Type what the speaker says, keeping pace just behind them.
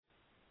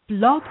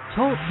Blog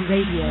Talk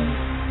Radio.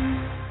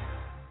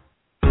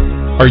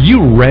 Are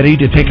you ready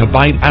to take a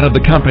bite out of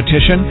the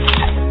competition?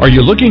 Are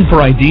you looking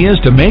for ideas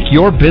to make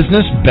your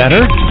business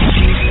better?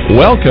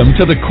 Welcome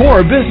to the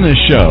Core Business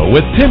Show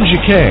with Tim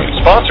Jacquet,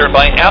 sponsored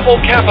by Apple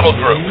Capital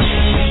Group.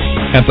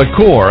 At the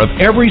core of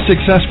every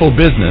successful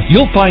business,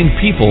 you'll find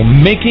people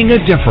making a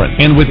difference.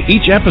 And with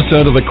each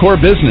episode of the Core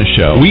Business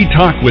Show, we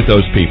talk with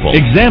those people,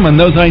 examine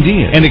those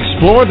ideas, and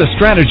explore the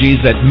strategies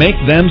that make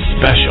them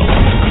special.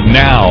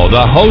 Now,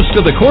 the host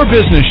of the Core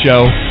Business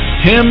Show,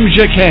 Tim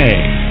Jacquet.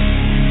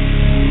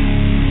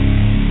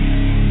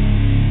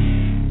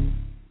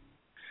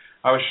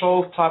 Our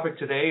show's topic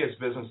today is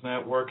business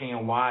networking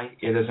and why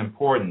it is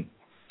important.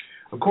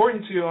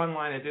 According to your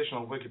online edition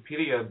of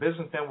Wikipedia,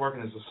 business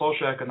networking is a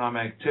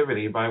socioeconomic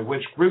activity by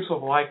which groups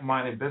of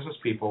like-minded business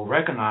people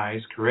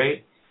recognize,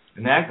 create,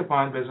 and act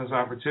upon business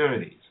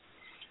opportunities.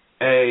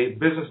 A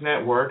business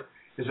network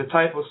is a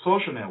type of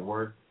social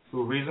network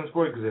whose reasons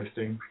for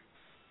existing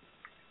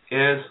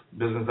is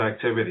business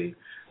activity.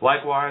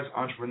 Likewise,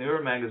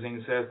 Entrepreneur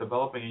magazine says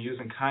developing and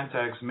using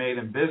contacts made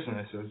in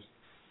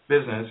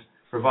business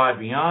provide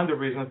beyond the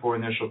reason for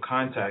initial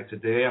contact.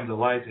 Today, I'm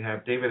delighted to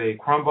have David A.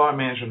 Crumbaugh,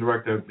 Managing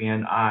Director of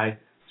BNI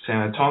San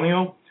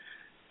Antonio,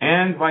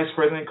 and Vice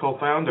President,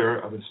 Co-founder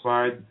of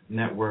Inspired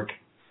Network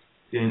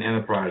in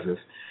Enterprises.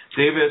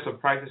 David is a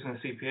practicing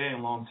CPA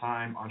and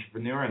longtime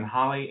entrepreneur and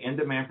highly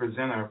in-demand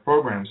presenter of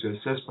programs to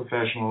assist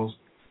professionals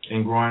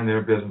in growing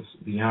their business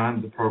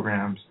beyond the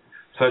programs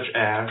such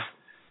as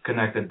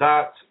Connect the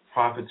Dots,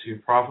 Profit to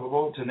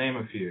Profitable, to name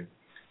a few.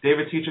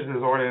 David teaches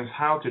his audience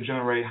how to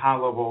generate high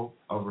level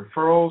of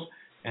referrals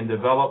and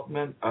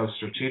development of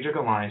strategic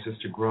alliances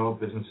to grow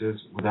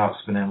businesses without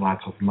spending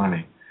lots of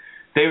money.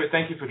 David,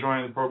 thank you for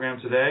joining the program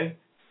today.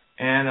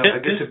 And I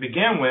guess to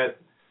begin with,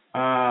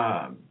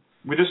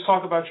 we just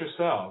talk about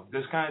yourself.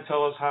 Just kind of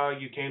tell us how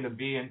you came to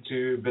be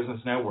into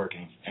business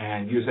networking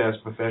and use that as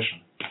a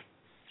profession.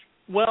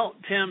 Well,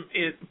 Tim,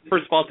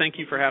 first of all, thank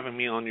you for having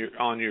me on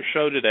your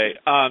show today.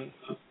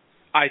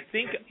 I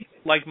think,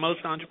 like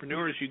most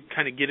entrepreneurs, you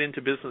kind of get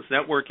into business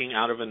networking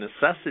out of a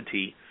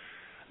necessity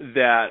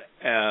that,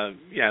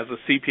 as a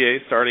CPA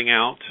starting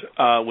out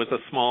with a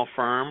small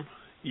firm,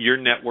 you're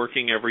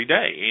networking every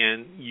day.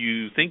 And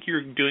you think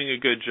you're doing a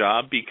good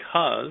job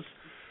because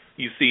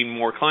you see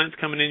more clients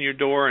coming in your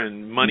door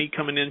and money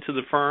coming into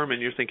the firm,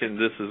 and you're thinking,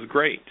 this is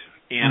great.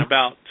 And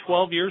about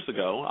 12 years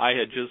ago, I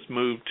had just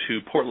moved to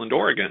Portland,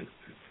 Oregon,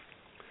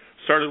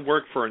 started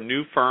work for a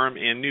new firm,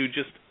 and knew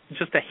just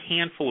a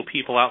handful of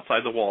people outside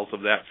the walls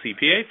of that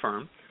CPA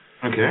firm.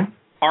 Okay.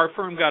 Our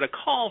firm got a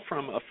call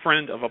from a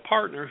friend of a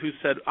partner who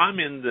said, I'm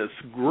in this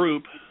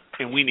group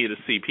and we need a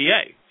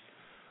CPA.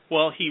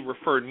 Well, he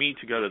referred me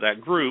to go to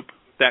that group.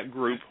 That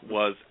group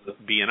was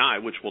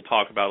BNI, which we'll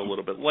talk about a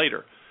little bit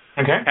later.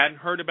 Okay. Hadn't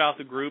heard about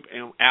the group,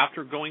 and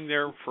after going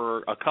there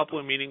for a couple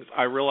of meetings,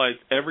 I realized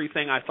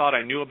everything I thought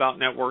I knew about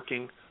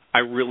networking, I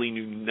really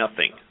knew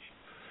nothing.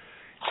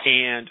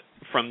 And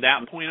from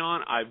that point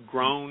on, I've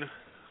grown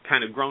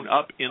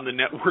up in the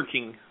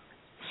networking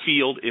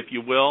field, if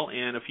you will,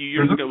 and a few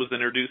years ago was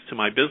introduced to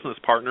my business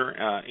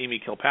partner, Amy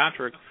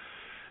Kilpatrick,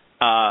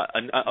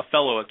 a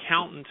fellow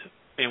accountant,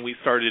 and we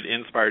started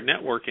Inspired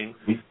Networking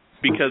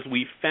because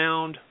we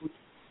found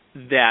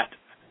that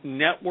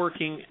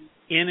networking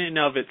in and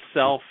of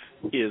itself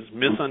is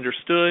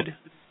misunderstood,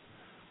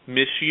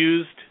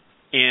 misused,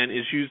 and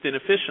is used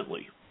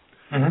inefficiently.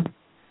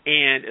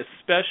 And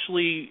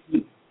especially,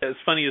 as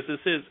funny as this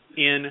is,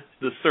 in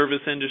the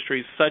service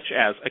industries such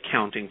as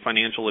accounting,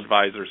 financial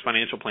advisors,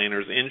 financial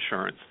planners,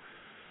 insurance,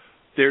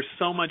 there's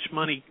so much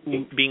money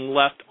being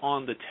left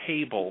on the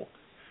table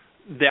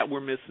that we're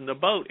missing the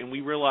boat. And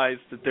we realize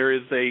that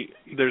there's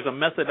a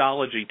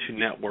methodology to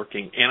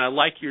networking. And I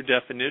like your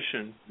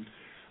definition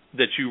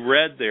that you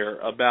read there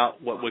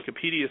about what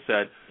Wikipedia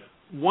said.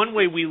 One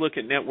way we look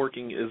at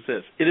networking is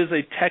this. It is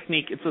a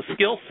technique, it's a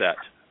skill set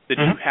that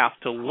you have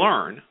to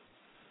learn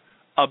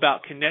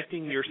about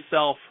connecting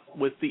yourself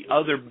with the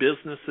other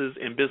businesses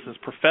and business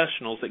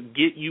professionals that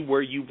get you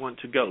where you want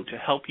to go to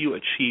help you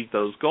achieve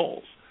those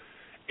goals.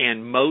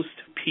 And most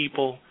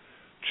people,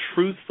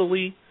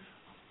 truthfully,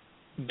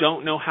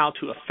 don't know how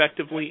to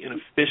effectively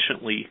and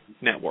efficiently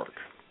network.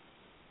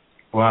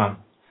 Wow.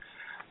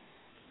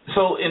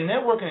 So in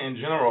networking in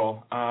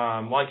general,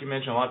 like you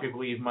mentioned, a lot of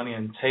people leave money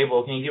on the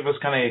table. Can you give us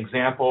kind of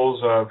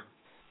examples of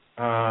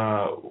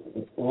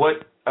what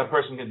a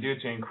person can do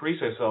to increase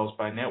themselves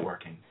by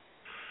networking?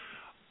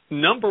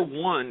 Number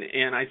one,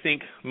 and I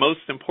think most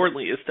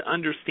importantly, is to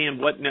understand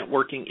what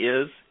networking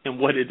is and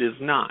what it is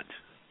not.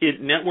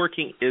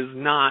 Networking is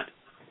not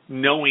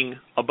knowing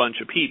a bunch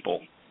of people.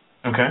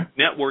 Okay.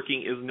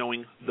 Networking is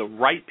knowing the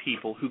right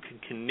people who can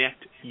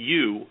connect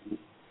you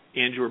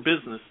and your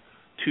business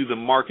to the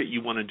market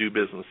you want to do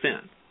business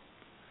in.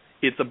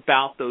 It's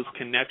about those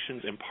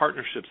connections and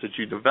partnerships that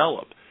you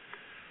develop.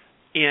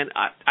 And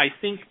I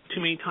think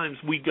too many times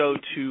we go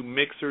to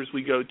mixers,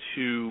 we go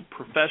to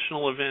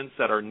professional events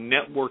that are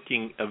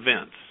networking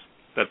events.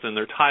 That's in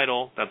their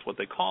title. That's what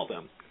they call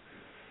them.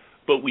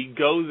 But we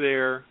go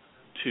there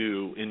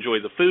to enjoy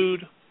the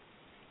food,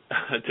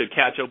 to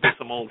catch up with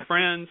some old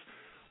friends,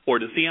 or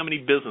to see how many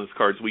business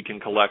cards we can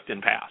collect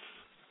and pass.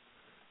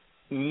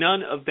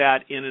 None of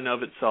that in and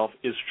of itself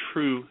is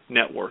true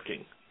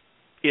networking.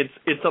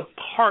 It's a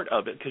part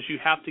of it because you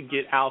have to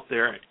get out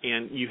there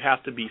and you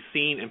have to be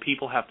seen and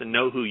people have to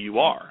know who you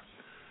are.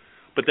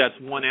 But that's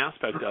one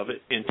aspect of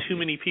it, and too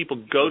many people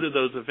go to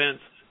those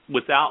events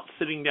without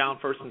sitting down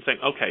first and saying,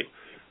 okay,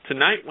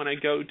 tonight when I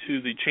go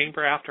to the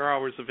Chamber After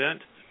Hours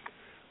event,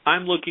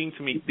 I'm looking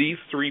to meet these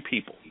three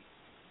people,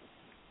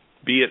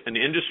 be it an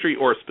industry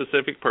or a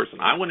specific person.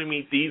 I want to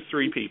meet these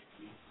three people.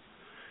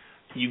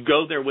 You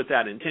go there with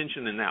that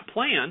intention and that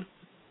plan.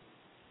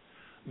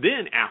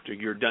 Then after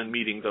you're done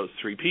meeting those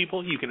three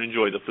people, you can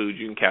enjoy the food,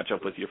 you can catch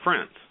up with your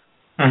friends.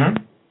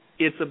 Mm-hmm.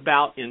 It's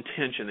about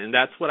intention, and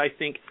that's what I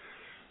think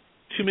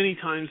too many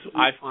times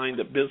I find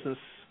that business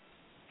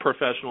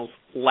professionals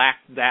lack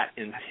that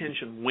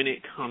intention when it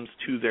comes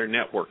to their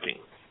networking.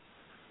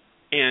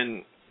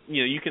 And,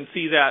 you can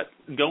see that,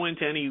 go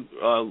into any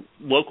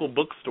local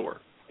bookstore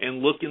and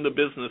look in the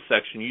business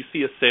section. You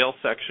see a sales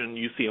section,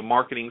 you see a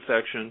marketing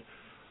section,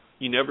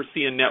 you never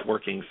see a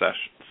networking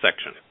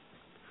section.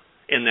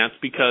 And that's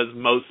because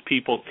most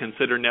people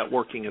consider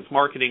networking as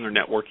marketing or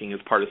networking as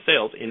part of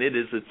sales, and it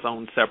is its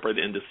own separate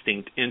and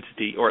distinct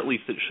entity, or at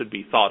least it should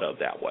be thought of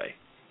that way.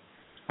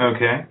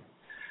 Okay.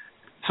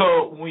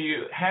 So when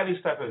you have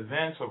these type of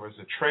events, whether it's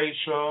a trade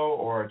show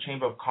or a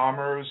Chamber of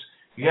Commerce,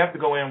 you have to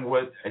go in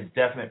with a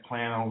definite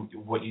plan on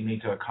what you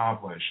need to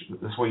accomplish.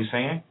 That's what you're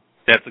saying?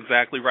 That's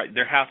exactly right.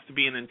 There has to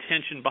be an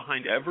intention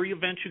behind every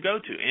event you go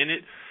to, and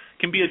it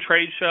can be a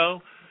trade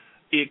show.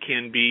 It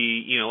can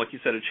be, like you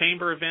said, a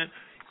chamber event.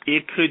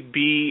 It could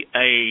be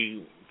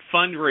a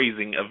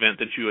fundraising event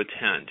that you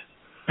attend.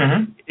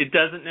 Mm-hmm. It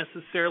doesn't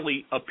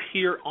necessarily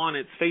appear on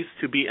its face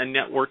to be a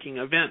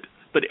networking event,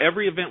 but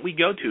every event we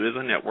go to is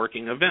a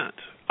networking event.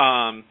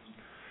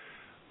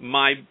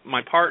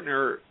 My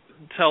partner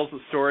tells a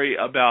story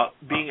about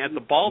being at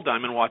the ball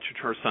diamond watching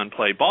her son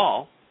play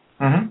ball.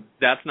 Mm-hmm.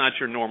 That's not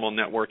your normal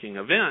networking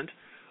event,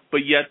 but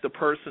yet the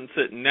person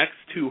sitting next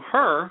to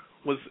her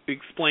was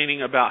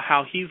explaining about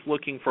how he's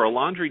looking for a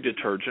laundry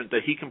detergent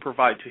that he can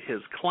provide to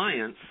his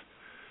clients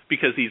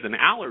because he's an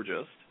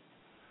allergist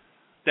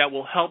that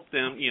will help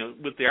them,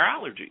 with their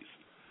allergies.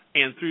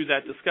 And through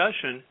that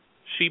discussion,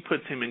 she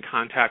puts him in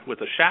contact with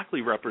a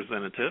Shackley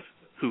representative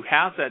who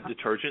has that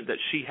detergent that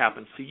she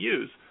happens to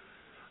use.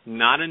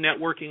 Not a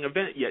networking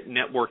event, yet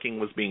networking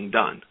was being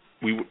done.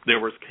 There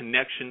was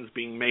connections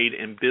being made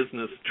and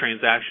business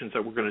transactions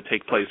that were going to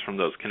take place from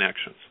those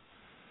connections.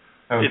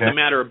 Okay. It's a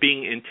matter of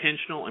being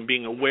intentional and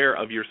being aware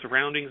of your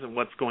surroundings and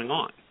what's going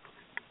on.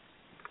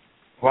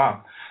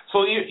 Wow.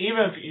 So even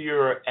if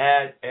you're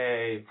at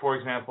for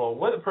example,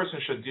 what a person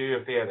should do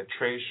if they're at a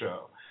trade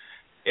show,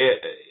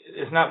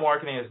 it's not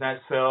marketing, it's not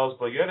sales,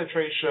 but you're at a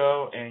trade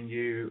show and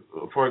you,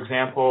 for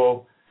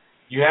example,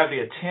 you have the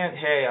intent,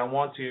 hey, I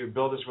want to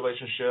build this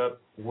relationship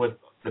with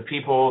the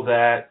people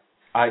that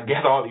I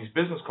get all these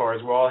business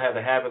cards. We all have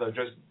the habit of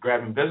just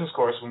grabbing business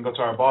cards so we can go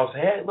to our boss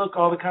and say, hey, look,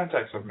 all the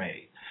contacts I've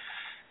made.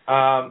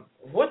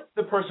 What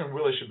the person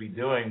really should be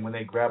doing when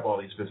they grab all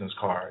these business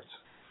cards?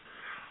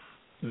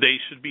 They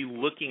should be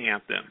looking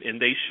at them,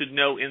 and they should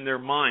know in their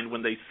mind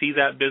when they see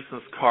that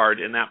business card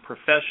in that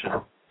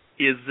profession,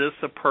 is this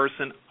a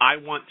person I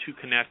want to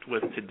connect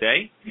with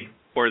today,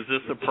 or is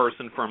this a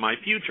person for my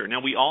future?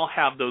 Now, we all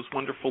have those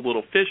wonderful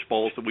little fish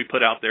bowls that we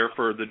put out there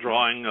for the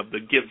drawing of the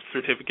gift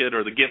certificate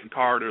or the gift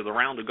card or the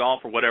round of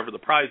golf or whatever the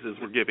prize is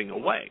we're giving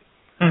away.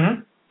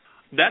 Mm-hmm.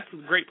 That's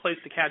a great place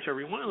to catch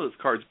every one of those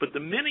cards. But the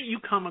minute you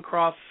come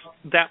across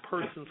that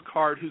person's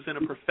card who's in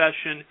a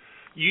profession,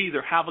 you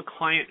either have a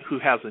client who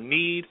has a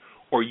need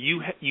or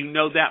you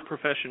know that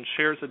profession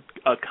shares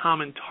a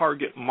common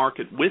target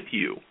market with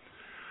you.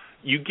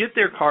 You get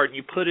their card and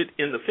you put it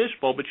in the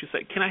fishbowl, but you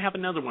say, can I have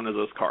another one of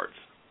those cards?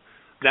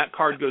 That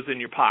card goes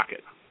in your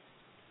pocket.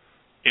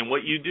 And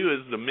what you do is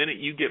the minute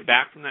you get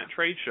back from that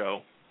trade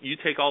show, you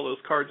take all those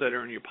cards that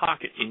are in your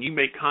pocket and you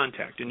make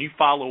contact and you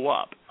follow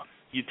up.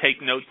 You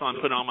take notes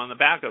put them on the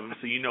back of them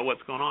so you know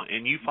what's going on.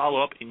 And you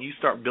follow up and you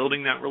start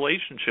building that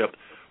relationship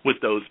with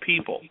those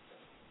people.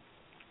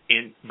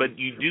 But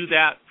you do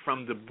that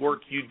from the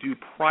work you do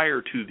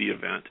prior to the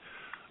event,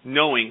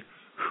 knowing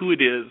who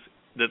it is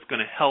that's going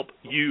to help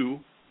you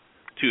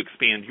to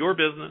expand your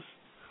business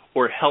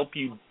or help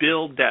you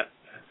build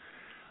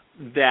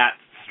that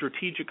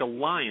strategic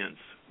alliance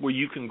where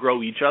you can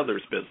grow each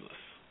other's business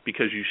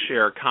because you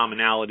share a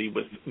commonality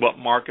with what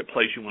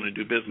marketplace you want to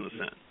do business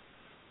in.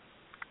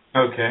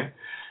 Okay.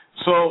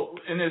 So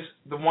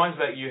the ones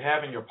that you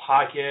have in your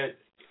pocket,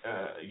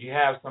 you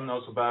have some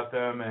notes about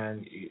them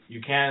and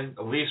you can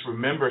at least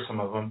remember some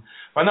of them.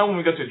 But I know when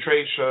we go to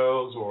trade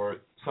shows or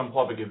some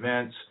public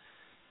events,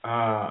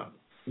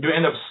 you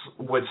end up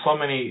with so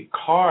many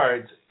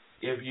cards.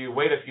 If you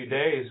wait a few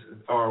days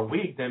or a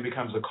week, then it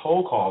becomes a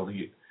cold call.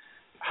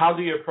 How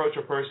do you approach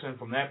a person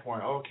from that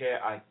point? Okay,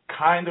 I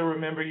kind of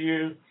remember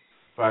you,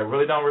 but I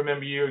really don't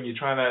remember you, and you're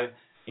trying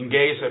to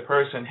engage that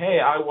person. Hey,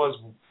 I was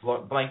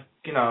blank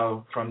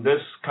from this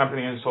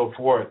company and so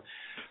forth.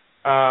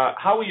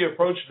 How will you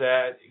approach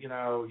that? You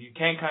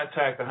can't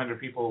contact 100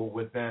 people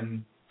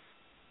within,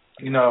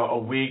 a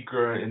week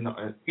or,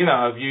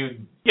 if you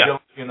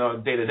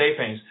deal, day-to-day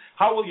things.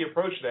 How will you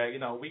approach that,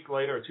 a week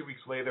later or 2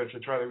 weeks later to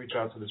try to reach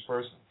out to this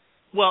person?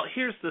 Well,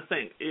 here's the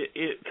thing.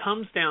 It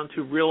comes down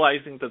to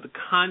realizing that the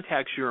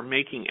contacts you're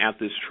making at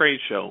this trade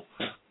show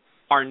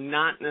are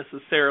not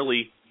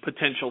necessarily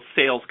potential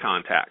sales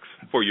contacts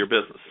for your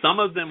business. Some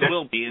of them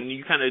will be, and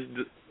you kind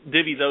of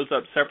divvy those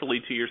up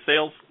separately to your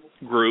sales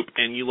group,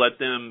 and you let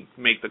them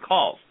make the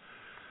calls.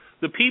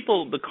 The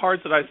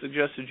cards that I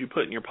suggested you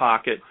put in your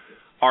pocket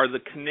are the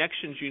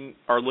connections you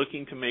are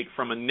looking to make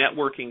from a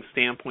networking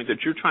standpoint that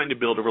you're trying to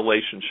build a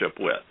relationship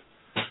with.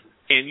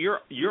 And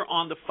you're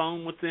on the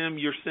phone with them,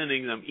 you're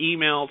sending them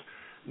emails,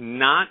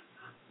 not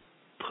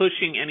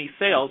pushing any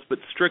sales, but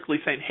strictly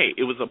saying, hey,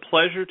 it was a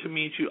pleasure to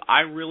meet you.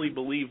 I really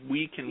believe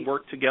we can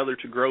work together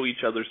to grow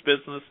each other's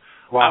business.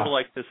 Wow. I would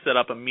like to set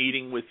up a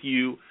meeting with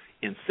you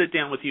and sit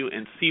down with you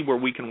and see where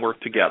we can work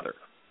together.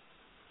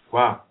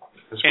 Wow.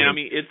 And, I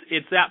mean,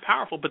 it's that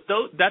powerful, but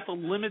that's a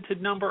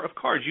limited number of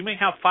cards. You may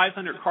have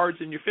 500 cards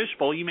in your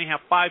fishbowl. You may have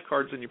 5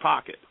 cards in your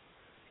pocket.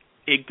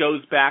 It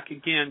goes back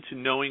again to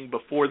knowing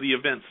before the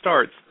event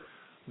starts,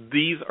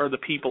 these are the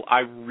people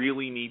I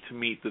really need to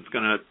meet that's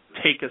going to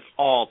take us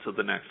all to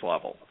the next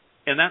level.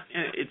 And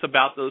it's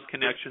about those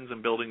connections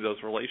and building those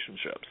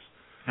relationships.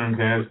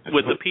 Okay.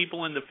 With the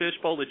people in the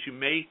fishbowl that you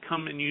may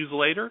come and use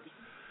later,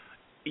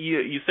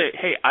 you say,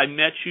 hey, I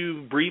met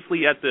you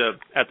briefly at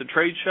the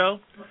trade show.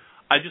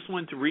 I just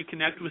wanted to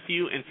reconnect with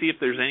you and see if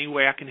there's any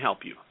way I can help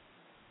you.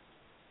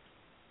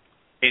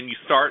 And you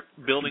start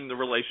building the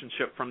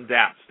relationship from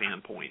that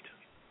standpoint.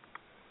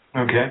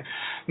 Okay.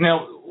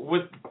 Now,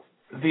 with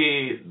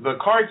the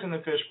cards in the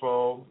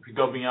fishbowl, if you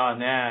go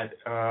beyond that,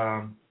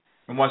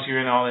 and once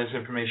you're in all this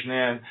information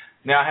in,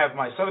 now I have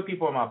my other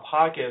people in my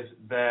pocket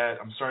that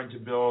I'm starting to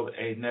build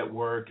a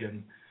network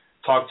and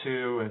talk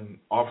to and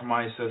offer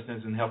my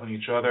assistance and helping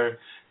each other.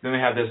 Then I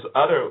have this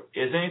other,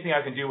 is there anything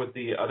I can do with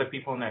the other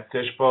people in that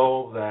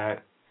fishbowl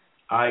that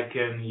I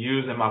can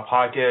use in my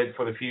pocket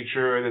for the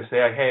future to say,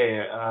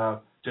 hey,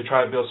 to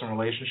try to build some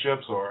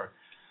relationships or?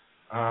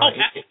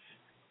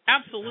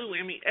 Absolutely.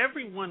 I mean,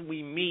 everyone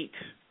we meet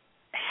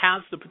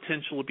has the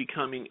potential of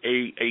becoming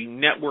a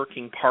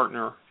networking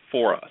partner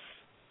for us.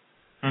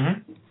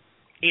 Mm-hmm.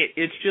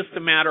 It's just a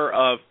matter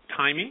of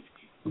timing,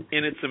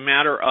 and it's a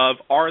matter of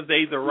are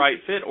they the right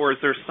fit, or is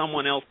there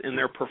someone else in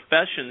their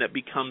profession that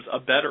becomes a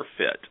better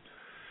fit?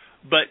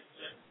 But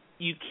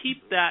you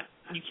keep that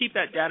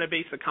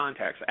database of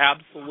contacts,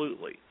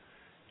 absolutely.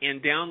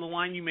 And down the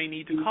line, you may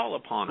need to call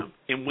upon them.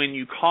 And when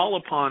you call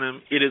upon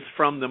them, it is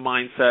from the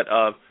mindset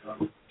of,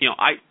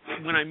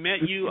 when I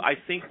met you, I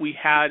think we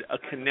had a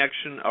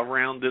connection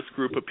around this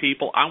group of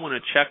people. I want to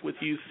check with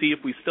you, see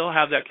if we still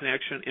have that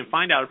connection, and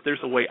find out if there's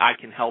a way I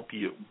can help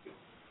you.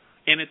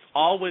 And it's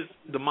always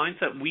the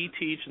mindset we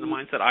teach and the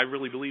mindset I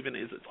really believe in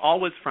is it's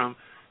always from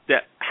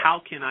that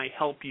how can I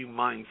help you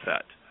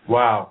mindset.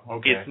 Wow.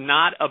 Okay. It's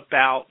not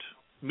about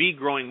me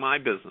growing my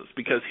business,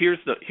 because here's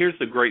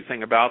the great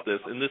thing about this,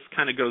 and this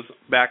kind of goes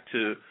back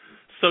to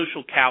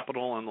social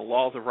capital and the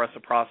laws of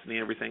reciprocity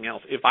and everything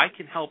else. If I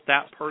can help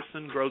that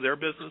person grow their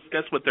business,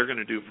 guess what they're going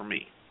to do for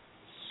me?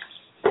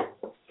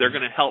 They're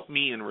going to help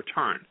me in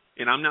return,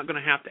 and I'm not going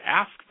to have to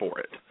ask for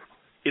it.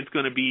 It's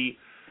going to be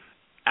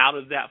out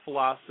of that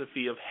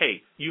philosophy of,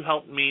 hey, you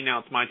helped me, now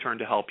it's my turn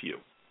to help you.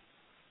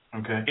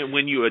 Okay. And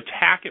when you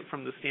attack it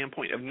from the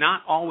standpoint of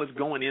not always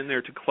going in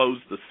there to close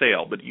the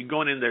sale, but you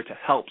going in there to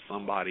help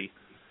somebody,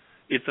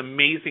 it's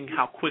amazing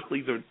how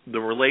quickly the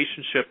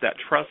relationship, that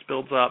trust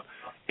builds up,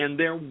 and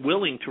they're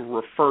willing to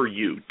refer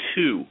you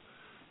to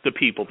the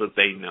people that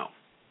they know.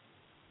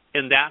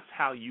 And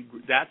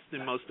that's the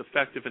most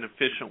effective and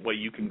efficient way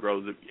you can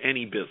grow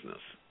any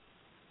business.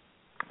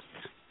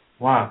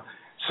 Wow.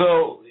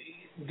 So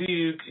do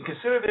you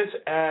consider this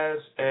as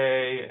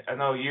I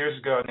know years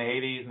ago in the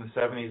 80s and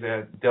 70s they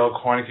had Dale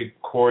Carnegie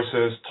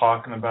courses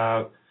talking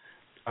about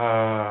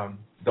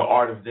the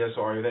art of this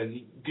or that.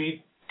 Do you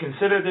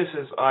consider this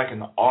as like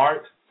an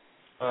art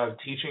of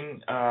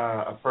teaching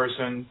a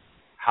person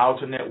how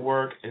to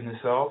network in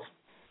itself?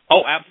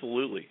 Oh,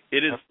 absolutely.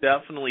 It is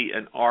definitely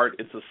an art.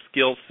 It's a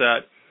skill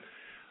set.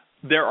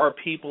 There are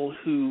people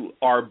who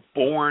are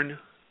born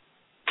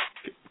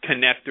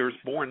connectors,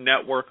 born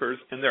networkers,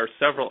 and there are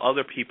several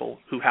other people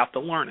who have to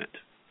learn it.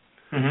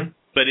 Mm-hmm.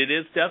 But it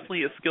is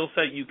definitely a skill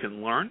set you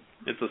can learn.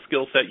 It's a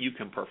skill set you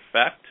can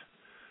perfect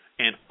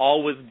and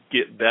always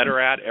get better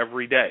at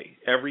every day.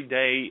 Every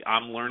day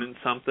I'm learning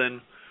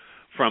something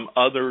from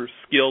other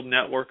skilled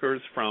networkers,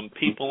 from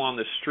people on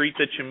the street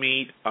that you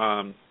meet.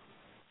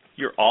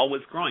 You're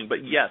always growing.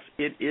 But yes,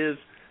 it is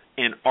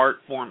an art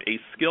form, a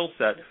skill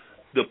set.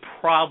 The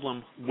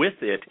problem with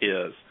it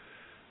is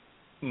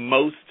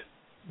most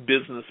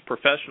business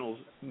professionals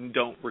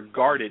don't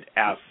regard it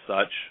as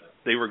such.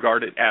 They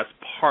regard it as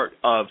part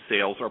of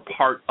sales or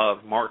part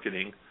of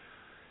marketing,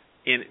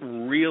 and it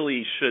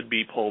really should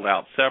be pulled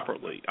out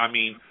separately. I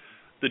mean,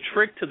 the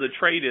trick to the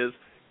trade is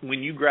when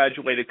you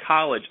graduated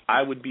college,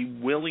 I would be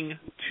willing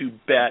to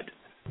bet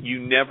you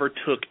never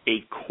took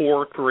a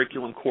core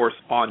curriculum course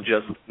on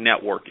just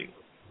networking.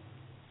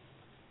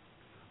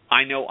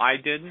 I know I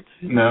didn't.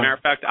 No. As a matter of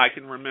fact, I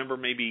can remember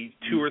maybe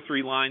 2 or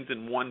 3 lines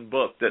in one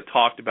book that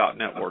talked about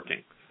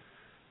networking.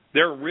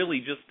 There are really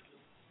just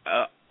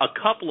a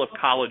couple of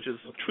colleges,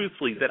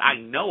 truthfully, that I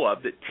know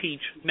of that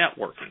teach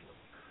networking.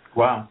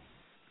 Wow.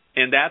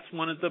 And that's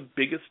one of the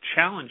biggest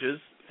challenges.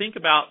 Think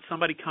about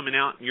somebody coming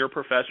out in your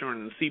profession or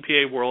in the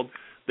CPA world.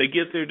 They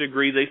get their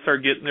degree. They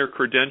start getting their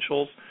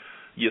credentials.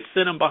 You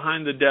sit them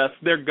behind the desk.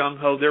 They're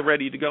gung-ho. They're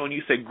ready to go. And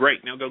you say,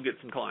 great, now go get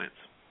some clients.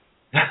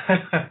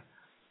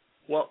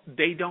 Well,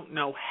 they don't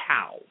know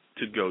how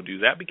to go do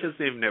that because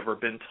they've never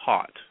been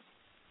taught.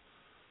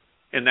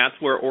 And that's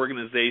where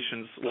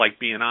organizations like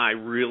BNI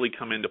really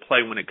come into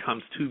play when it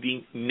comes to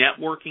the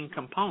networking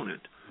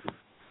component,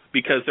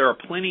 because there are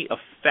plenty of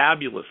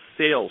fabulous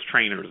sales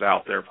trainers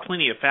out there,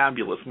 plenty of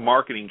fabulous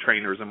marketing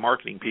trainers and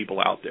marketing people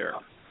out there.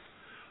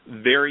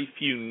 Very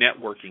few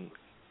networking.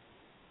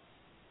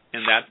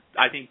 And that,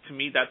 I think, to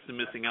me, that's the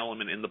missing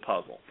element in the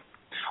puzzle.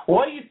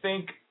 Why do you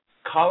think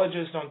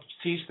colleges don't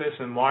teach this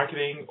in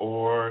marketing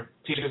or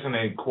teach this in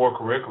a core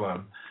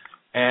curriculum,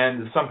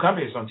 and some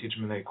companies don't teach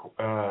them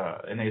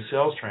in a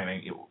sales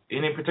training?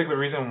 Any particular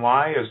reason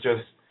why? Is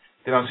just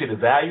they don't see the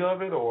value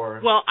of it,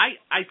 or? Well,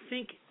 I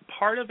think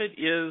part of it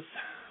is,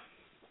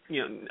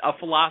 a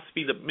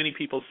philosophy that many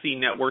people see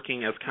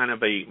networking as kind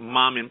of a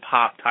mom and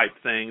pop type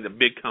thing, that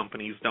big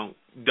companies don't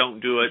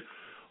do it,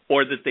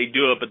 or that they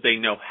do it but they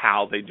know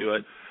how they do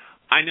it.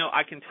 I know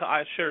I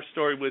share a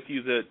story with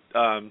you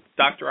that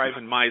Dr.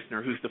 Ivan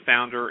Meisner, who's the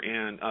founder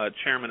and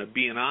chairman of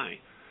BNI,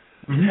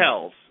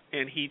 tells.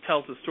 And he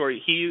tells the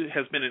story. He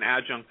has been an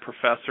adjunct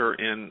professor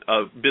in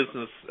a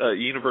business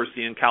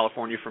university in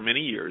California for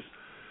many years.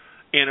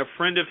 And a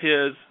friend of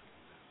his,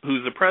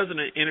 who's the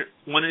president,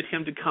 wanted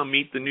him to come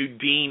meet the new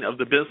dean of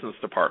the business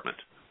department.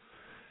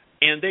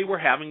 And they were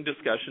having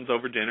discussions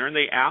over dinner, and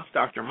they asked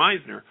Dr.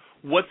 Meisner,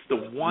 what's the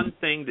one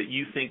thing that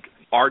you think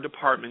our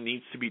department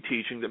needs to be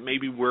teaching that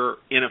maybe we're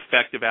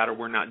ineffective at or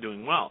we're not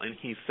doing well? And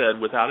he said,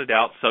 without a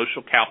doubt,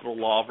 social capital,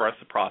 law of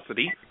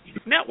reciprocity,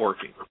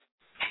 networking.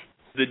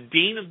 The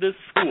dean of this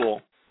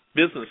school,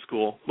 business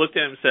school, looked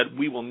at him and said,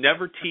 we will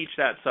never teach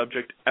that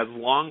subject as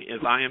long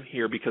as I am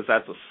here because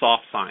that's a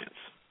soft science.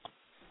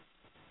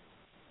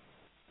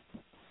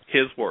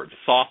 His words,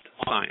 soft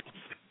science.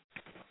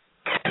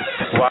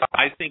 Wow.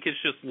 I think it's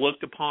just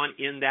looked upon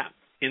in that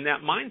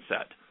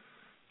mindset.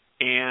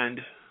 And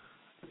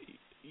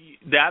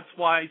that's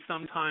why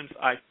sometimes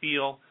I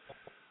feel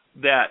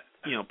that,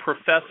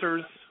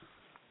 professors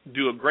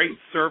do a great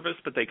service,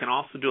 but they can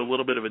also do a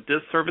little bit of a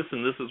disservice,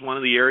 and this is one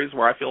of the areas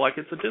where I feel like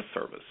it's a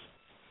disservice.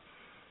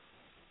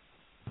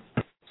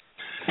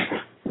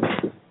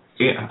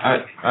 Yeah,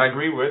 I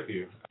agree with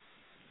you.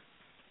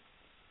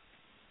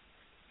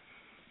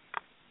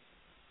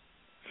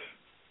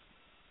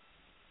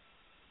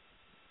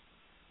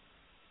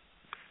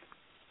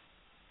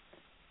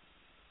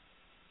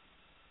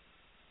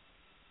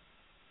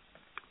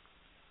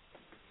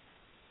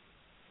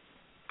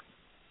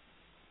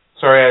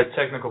 Sorry, I had a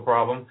technical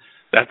problem.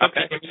 That's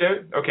okay.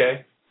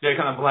 Okay. Yeah,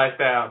 kind of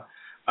blacked out.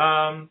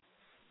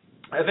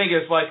 I think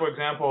it's like, for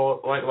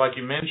example, like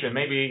you mentioned,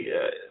 maybe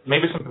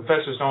some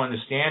professors don't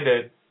understand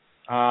it.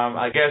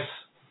 I guess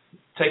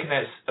taking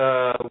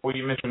that, what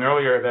you mentioned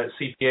earlier, that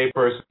CPA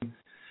person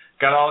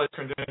got all his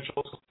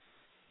credentials,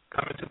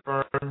 come into the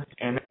firm,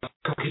 and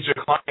go get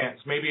your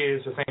clients. Maybe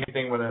it's the same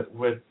thing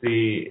with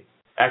the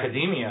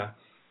academia.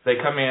 They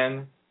come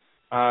in,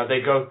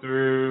 they go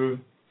through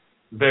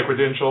their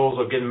credentials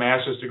of getting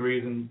master's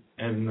degrees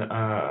and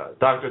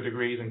doctorate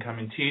degrees and come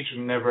and teach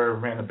and never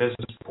ran a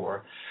business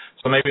before.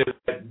 So maybe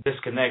that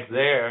disconnect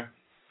there,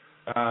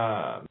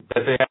 that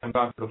they haven't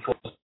gone through the full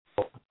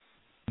cycle.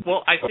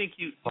 Well,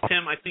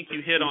 Tim, I think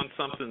you hit on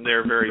something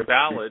there very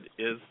valid,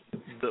 is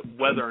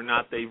whether or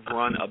not they've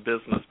run a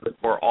business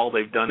before all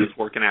they've done is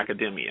work in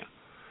academia.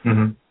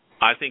 Mm-hmm.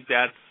 I think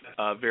that's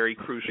a very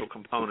crucial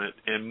component,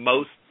 and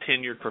most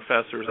tenured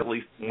professors, at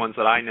least ones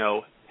that I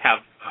know,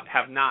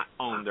 have not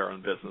owned their own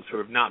business,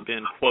 or have not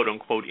been, quote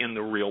unquote, in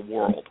the real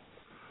world.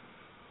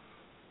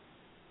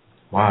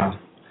 Wow.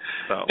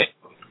 So.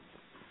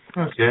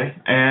 Okay.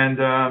 And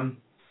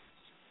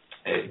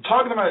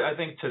talking about, I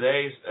think,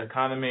 today's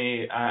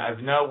economy, I've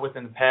known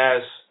within the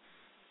past,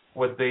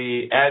 with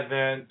the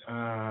advent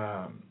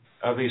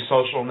of these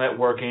social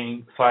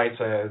networking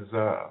sites as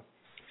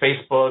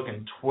Facebook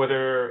and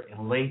Twitter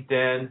and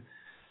LinkedIn,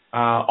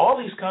 all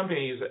these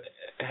companies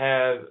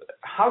have,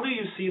 how do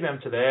you see them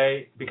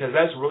today? Because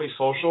that's really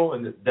social,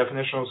 and the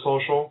definition of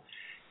social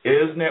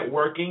is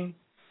networking.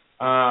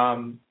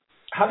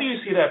 How do you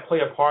see that play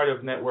a part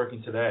of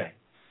networking today,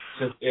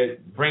 since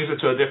it brings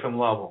it to a different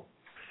level?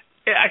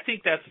 I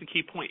think that's the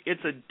key point.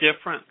 It's a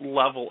different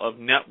level of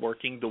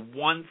networking. The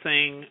one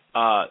thing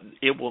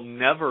it will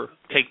never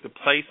take the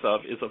place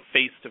of is a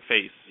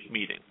face-to-face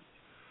meeting.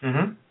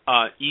 Mm-hmm.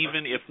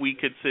 Even if we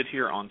could sit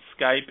here on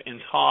Skype and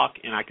talk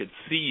and I could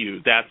see you,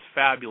 that's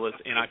fabulous,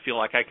 and I feel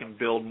like I can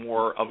build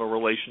more of a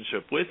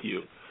relationship with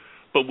you.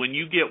 But when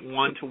you get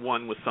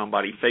one-to-one with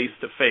somebody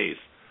face-to-face,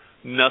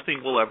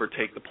 nothing will ever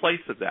take the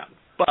place of that.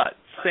 But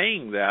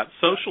saying that,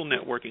 social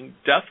networking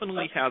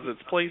definitely has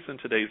its place in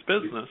today's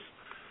business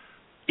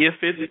if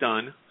it's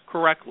done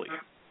correctly.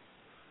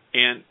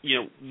 And,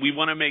 we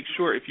want to make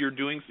sure if you're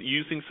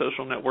using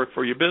social network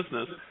for your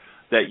business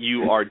that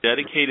you are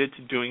dedicated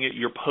to doing it.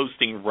 You're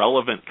posting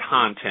relevant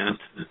content,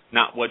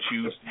 not what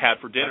you had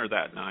for dinner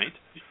that night.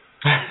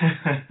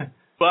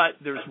 But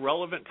there's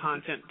relevant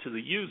content to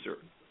the user.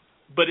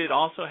 But it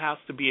also has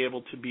to be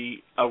able to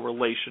be a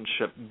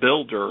relationship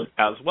builder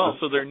as well.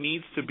 So there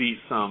needs to be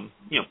some,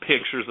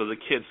 pictures of the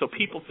kids so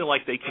people feel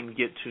like they can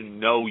get to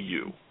know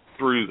you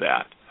through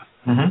that.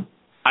 Mm-hmm.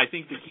 I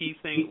think the key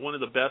thing, one of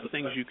the best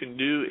things you can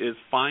do is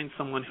find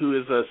someone who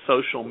is a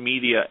social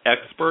media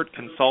expert,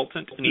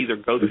 consultant, and either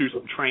go through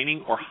some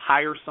training or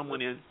hire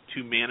someone in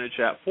to manage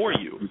that for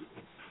you.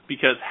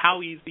 Because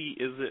how easy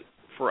is it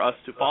for us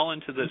to fall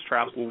into this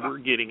trap where we're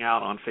getting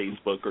out on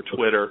Facebook or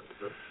Twitter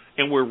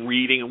and we're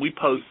reading and we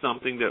post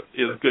something that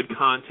is good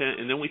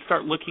content, and then we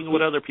start looking at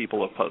what other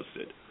people have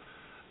posted.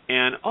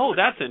 And,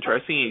 that's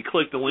interesting. You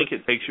click the link,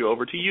 it takes you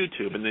over to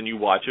YouTube, and then you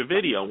watch a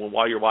video. Well,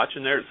 while you're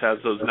watching there, it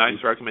has those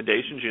nice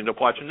recommendations. You end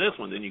up watching this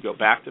one. Then you go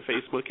back to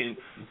Facebook, and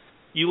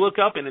you look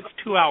up, and it's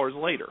 2 hours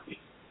later.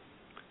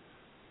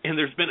 And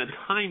there's been a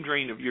time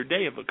drain of your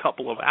day of a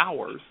couple of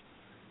hours,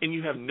 and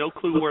you have no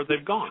clue where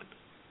they've gone.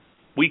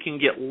 We can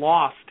get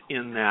lost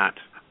in that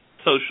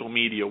social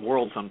media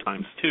world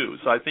sometimes, too.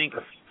 So I think,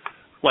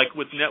 like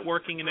with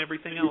networking and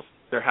everything else,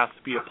 there has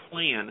to be a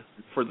plan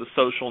for the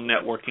social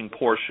networking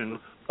portion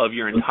of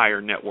your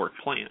entire network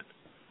plan.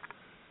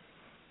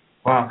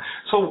 Wow.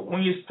 So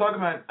when you talk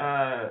about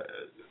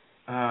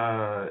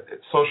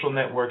social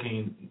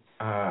networking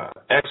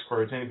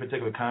experts, any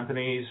particular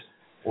companies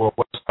or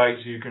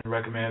websites you can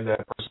recommend that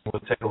a person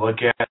would take a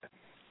look at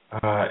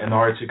in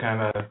order to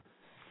kind of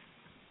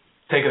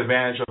take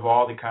advantage of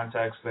all the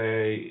contacts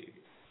they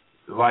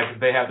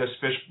have this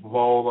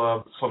fishbowl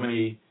of so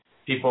many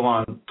people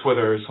on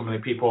Twitter, so many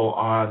people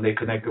they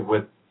connected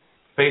with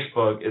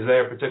Facebook. Is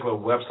there a particular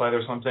website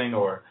or something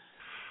or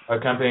a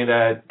company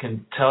that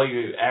can tell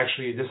you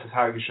actually this is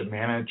how you should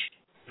manage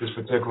this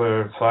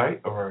particular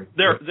site? Or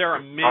there are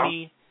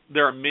many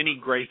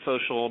great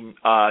social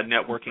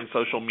networking,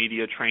 social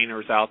media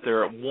trainers out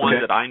there. One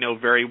that I know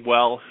very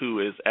well who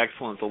is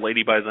excellent is a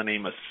lady by the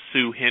name of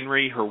Sue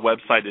Henry. Her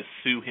website is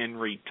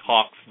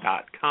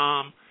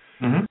SueHenryTalks.com.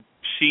 Mm-hmm.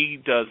 She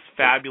does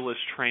fabulous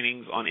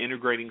trainings on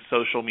integrating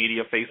social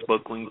media,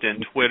 Facebook,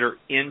 LinkedIn, Twitter,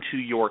 into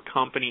your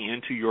company,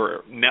 into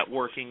your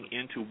networking,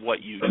 into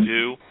what you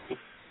do.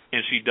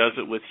 And she does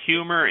it with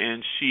humor,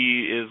 and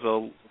she is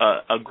a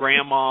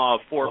grandma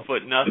of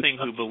 4'0"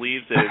 who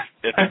believes that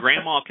if a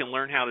grandma can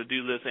learn how to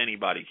do this,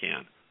 anybody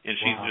can. And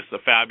she's just a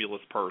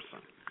fabulous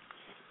person.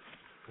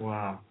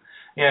 Wow.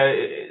 Yeah,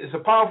 it's a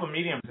powerful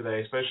medium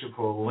today, especially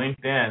for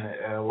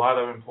LinkedIn. A lot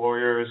of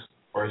employers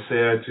are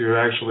said to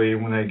actually,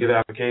 when they get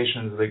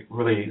applications, they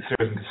really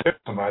seriously consider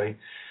somebody.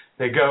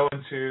 They go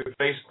into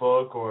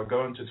Facebook or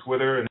go into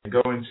Twitter and they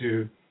go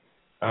into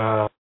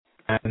and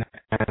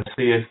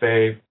see if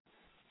they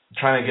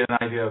trying to get an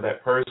idea of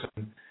that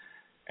person,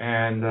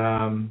 and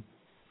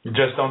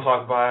just don't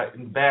talk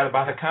bad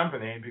about the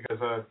company because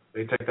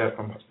they take that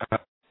from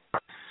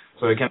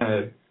so it kind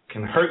of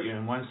can hurt you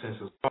in one sense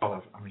as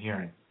well. I'm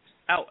hearing.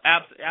 Oh,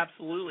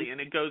 absolutely, and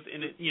it goes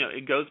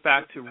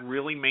back to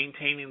really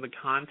maintaining the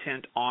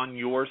content on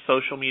your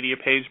social media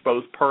page,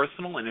 both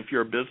personal and if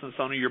you're a business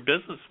owner, your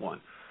business one.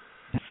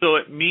 So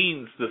it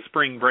means the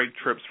spring break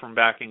trips from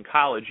back in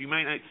college. You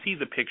might not see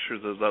the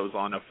pictures of those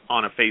on a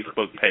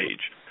Facebook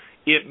page.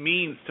 It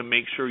means to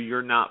make sure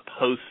you're not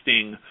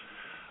posting,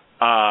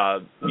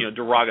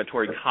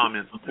 derogatory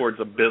comments towards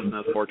a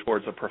business or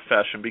towards a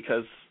profession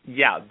because,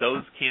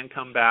 those can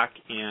come back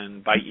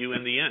and bite you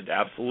in the end.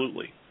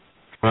 Absolutely.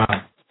 Wow.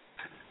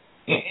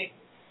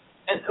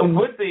 And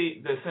with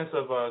the sense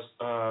of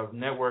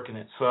networking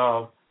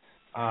itself,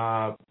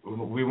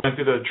 we went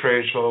through the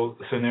trade show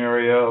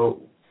scenario.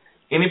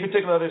 Any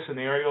particular other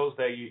scenarios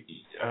that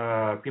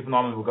people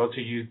normally will go to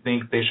you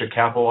think they should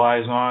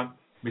capitalize on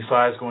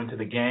besides going to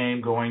the game,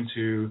 going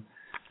to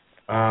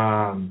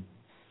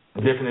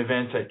different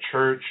events at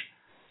church?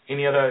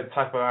 Any other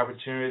type of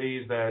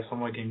opportunities that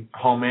someone can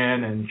home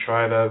in and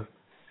try to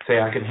say,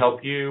 I can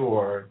help you,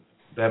 or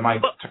that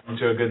might turn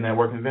into a good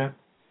networking event?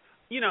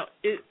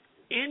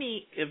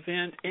 Any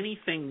event,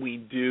 anything we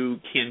do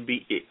can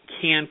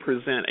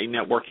present a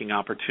networking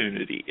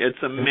opportunity.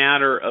 It's a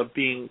matter of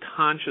being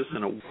conscious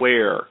and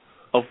aware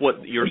of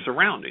what your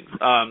surroundings.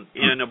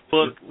 In a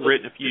book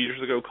written a few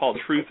years ago called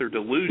Truth or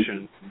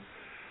Delusion,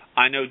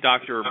 I know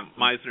Dr.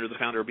 Meisner, the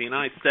founder of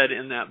BNI, said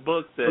in that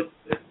book that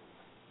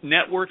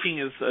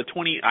networking is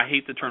I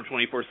hate the term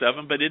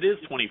 24/7, but it is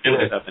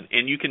 24/7,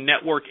 and you can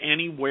network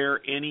anywhere,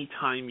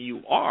 anytime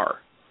you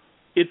are.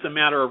 It's a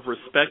matter of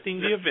respecting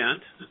the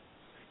event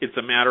It's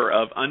a matter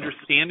of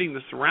understanding the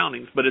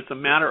surroundings, but it's a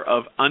matter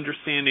of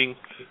understanding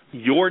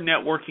your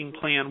networking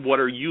plan. What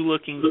are you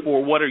looking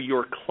for? What are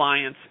your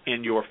clients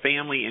and your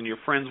family and your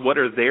friends? What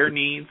are their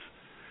needs?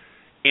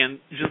 And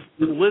just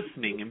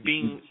listening and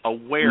being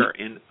aware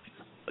and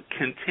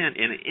content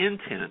and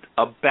intent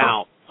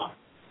about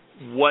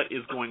what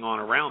is going on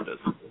around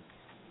us.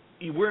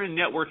 We're in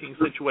networking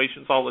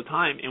situations all the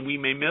time, and we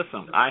may miss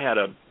them. I had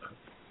a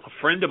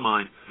friend of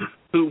mine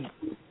who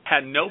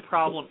had no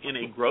problem in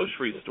a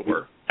grocery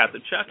store at the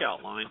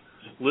checkout line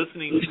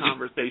listening to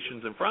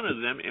conversations in front of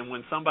them, and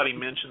when somebody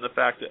mentioned the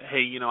fact that,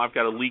 hey, I've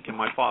got a leak in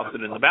my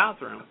faucet in the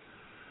bathroom,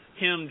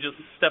 him just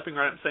stepping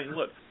right up and saying,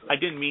 look, I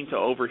didn't mean to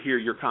overhear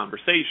your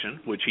conversation,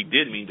 which he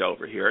did mean to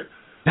overhear it,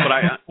 but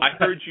I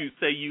heard you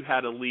say you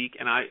had a leak,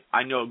 and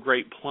I know a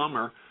great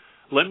plumber.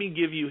 Let me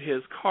give you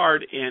his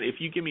card, and if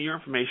you give me your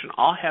information,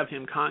 I'll have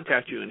him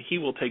contact you, and he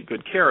will take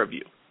good care of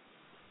you.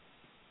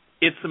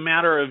 It's a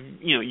matter of,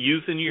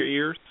 using your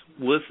ears,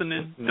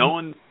 listening,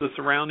 knowing the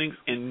surroundings,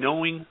 and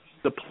knowing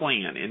the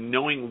plan, and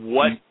knowing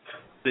what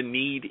the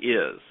need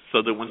is,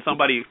 so that when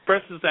somebody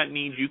expresses that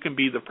need, you can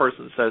be the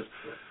person that says,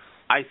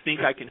 I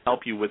think I can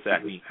help you with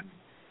that need.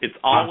 It's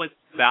always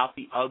about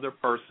the other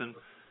person.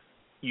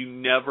 You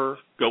never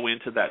go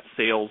into that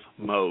sales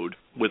mode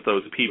with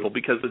those people,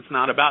 because it's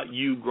not about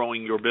you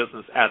growing your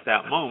business at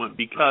that moment,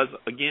 because,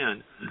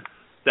 again,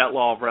 that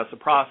law of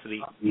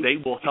reciprocity, they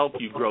will help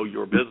you grow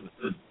your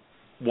business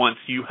once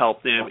you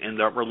help them and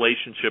that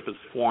relationship is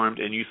formed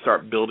and you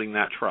start building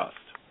that trust.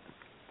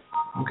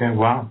 Okay,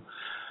 wow.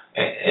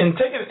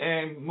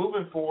 And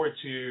moving forward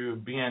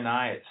to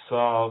BNI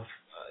itself,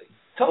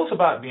 tell us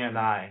about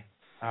BNI,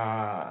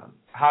 how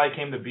it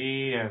came to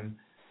be,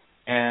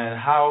 and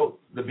how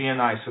the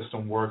BNI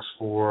system works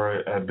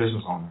for a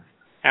business owner.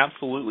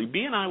 Absolutely.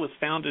 BNI was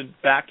founded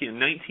back in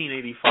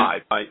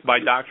 1985 by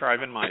Dr.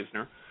 Ivan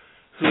Meisner,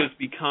 who has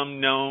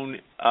become known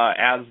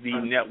as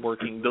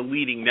the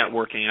leading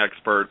networking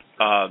expert.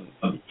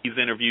 He's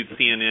interviewed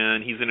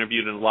CNN. He's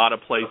interviewed in a lot of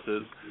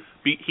places.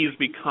 He's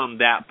become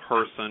that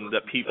person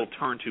that people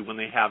turn to when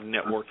they have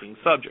networking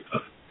subjects.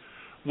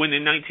 When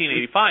in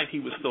 1985 he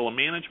was still a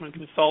management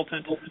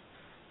consultant,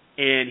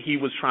 and he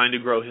was trying to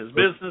grow his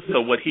business.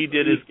 So what he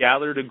did is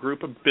gathered a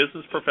group of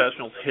business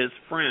professionals, his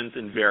friends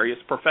in various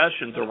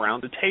professions,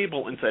 around the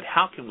table and said,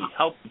 how can we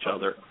help each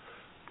other?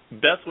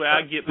 Best way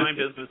I get my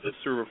business is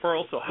through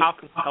referrals, so how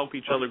can we help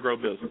each other grow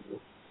business?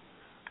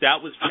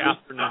 That was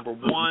chapter number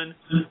 1.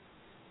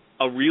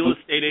 A real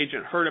estate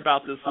agent heard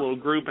about this little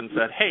group and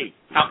said, hey,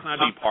 how can I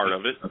be part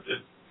of it?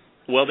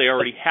 Well, they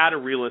already had a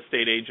real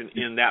estate agent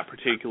in that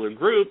particular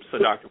group, so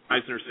Dr.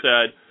 Meisner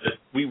said,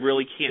 we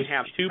really can't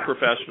have two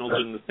professionals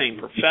in the same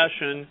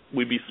profession.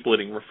 We'd be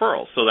splitting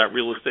referrals. So that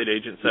real estate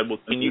agent said, well,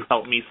 can you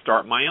help me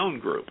start my own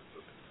group?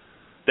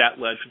 That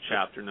led to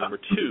chapter number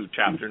 2.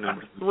 Chapter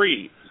number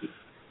 3,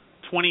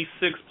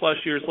 26-plus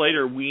years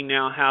later, we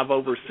now have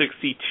over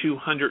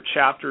 6,200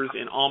 chapters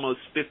in almost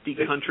 50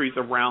 countries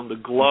around the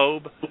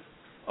globe,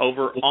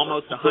 over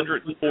almost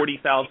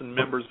 140,000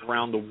 members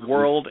around the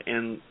world,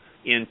 and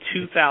in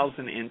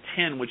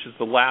 2010, which is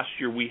the last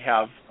year we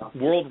have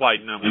worldwide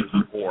numbers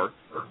for,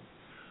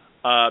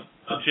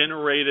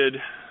 generated,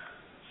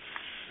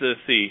 let's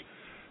see,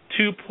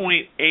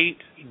 $2.8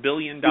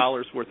 billion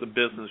worth of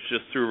business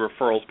just through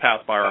referrals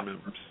passed by our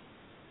members.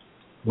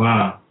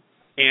 Wow.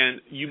 And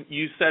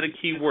you said a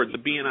key word, the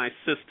BNI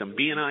system.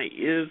 BNI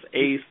is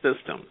a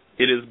system.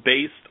 It is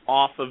based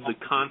off of the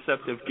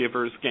concept of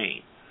giver's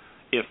gain.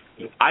 If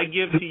I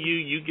give to you,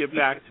 you give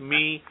back to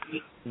me,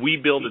 we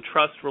build a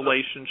trust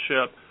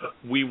relationship,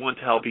 we want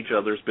to help each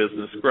other's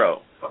business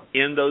grow.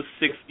 In those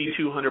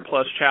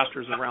 6,200-plus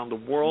chapters around the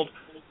world,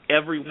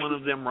 every one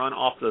of them run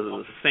off of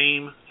the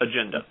same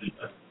agenda.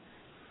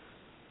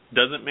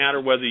 Doesn't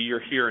matter whether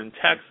you're here in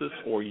Texas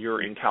or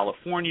you're in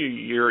California,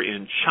 you're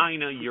in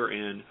China, you're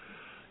in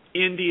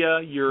India,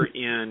 you're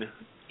in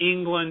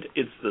England,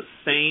 it's the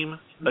same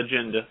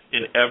agenda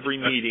in every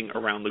meeting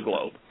around the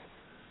globe.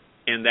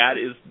 And that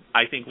is,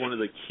 I think, one of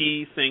the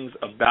key things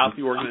about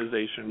the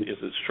organization is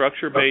it's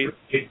structure-based.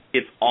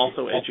 It's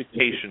also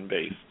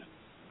education-based.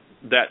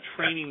 That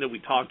training that we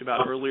talked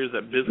about earlier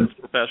that business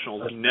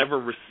professionals never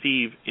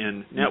receive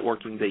in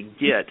networking, they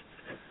get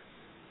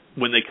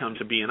when they come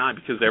to BNI,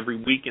 because every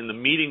week in the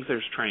meetings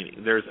there's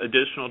training. There's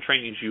additional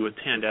trainings you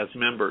attend as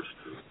members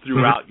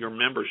throughout your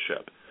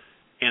membership.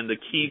 And the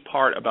key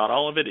part about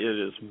all of it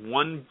is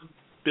one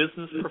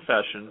business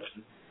profession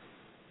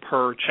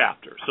per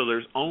chapter. So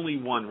there's only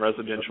one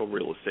residential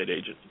real estate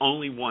agent,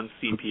 only one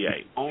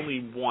CPA, only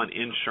one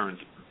insurance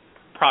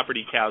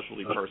property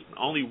casualty person,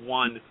 only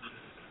one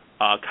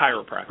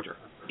chiropractor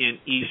in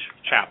each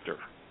chapter.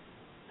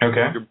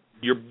 Okay.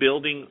 You're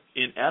building,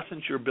 in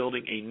essence, you're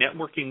building a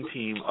networking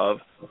team of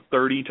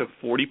 30 to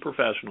 40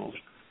 professionals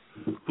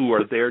who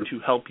are there to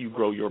help you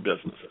grow your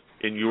business,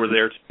 and you're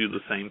there to do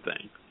the same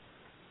thing.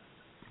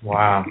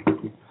 Wow.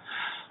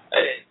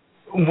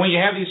 When you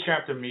have these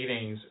chapter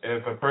meetings,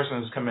 if a person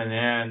is coming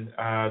in,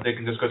 they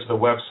can just go to the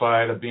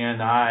website of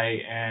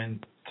BNI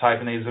and type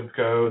in a zip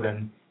code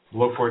and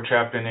look for a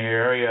chapter in the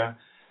area.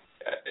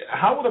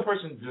 how will a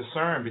person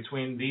discern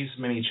between these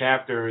many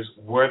chapters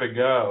where to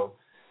go?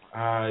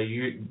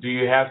 Do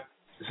you have,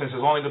 since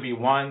there's only going to be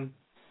one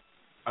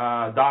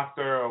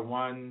doctor or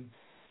one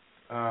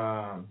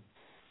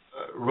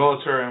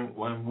realtor in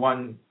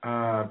one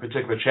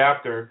particular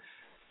chapter,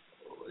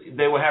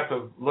 they will have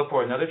to look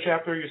for another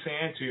chapter, you're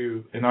saying,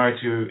 in order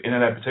to enter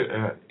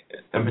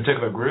that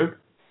particular group?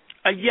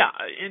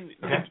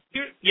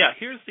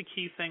 Here's the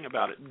key thing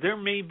about it. There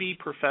may be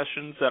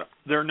professions that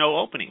there are no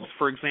openings.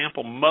 For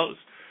example, most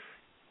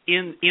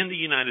in the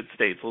United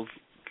States, let's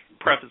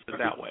preface it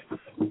that way.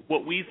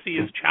 What we see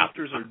is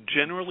chapters are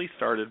generally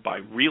started by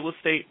real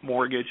estate,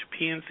 mortgage,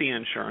 P&C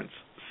insurance,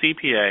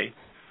 CPA,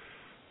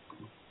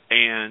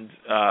 and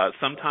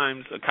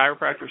sometimes a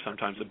chiropractor,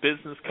 sometimes a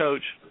business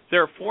coach.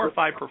 There are 4 or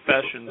 5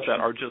 professions that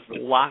are just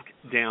locked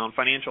down,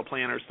 financial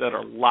planners that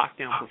are locked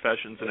down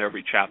professions in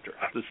every chapter.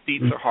 The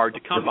seats are hard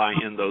to come by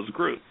in those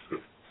groups.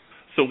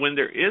 So when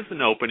there is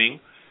an opening,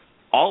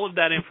 all of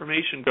that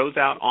information goes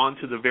out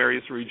onto the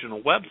various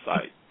regional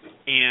websites,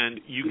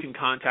 and you can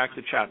contact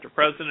the chapter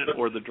president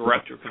or the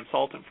director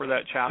consultant for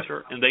that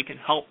chapter, and they can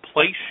help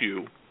place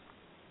you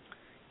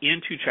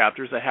into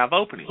chapters that have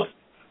openings.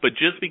 But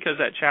just because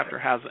that chapter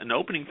has an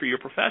opening for your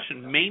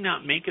profession may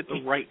not make it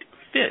the right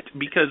fit,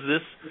 because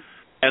this,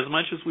 as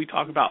much as we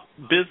talk about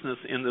business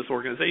in this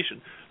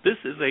organization, this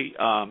is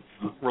a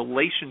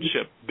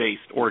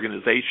relationship-based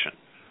organization.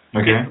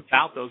 Okay. It's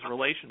about those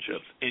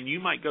relationships. And you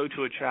might go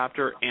to a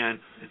chapter and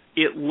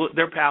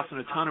they're passing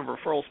a ton of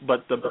referrals,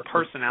 but the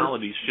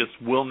personalities just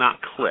will not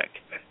click.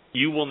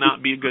 You will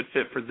not be a good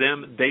fit for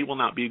them. They will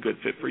not be a good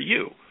fit for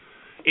you.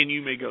 And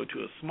you may go to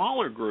a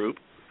smaller group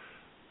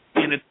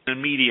and it's an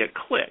immediate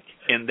click.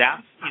 And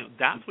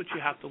that's what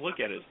you have to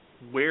look at, is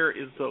where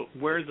is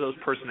those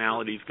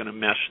personalities going to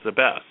mesh the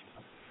best.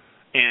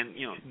 And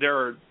there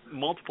are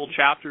multiple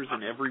chapters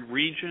in every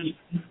region.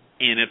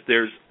 And if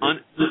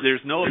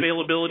there's no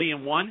availability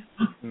in one,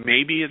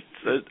 maybe it's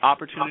an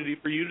opportunity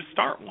for you to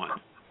start one.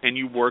 And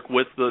you work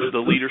with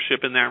the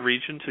leadership in that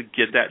region to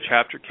get that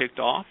chapter kicked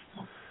off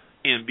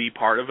and be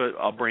part of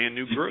a brand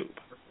new group.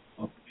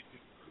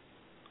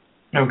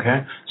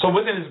 Okay. So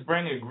within this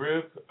brand new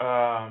group,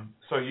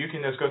 so you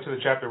can just go to the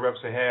chapter rep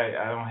and say, hey,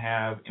 I don't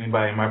have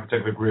anybody in my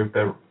particular group,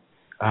 that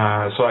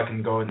so I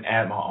can go and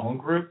add my own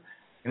group.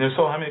 And if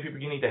so, how many people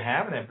you need to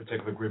have in that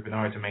particular group in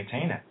order to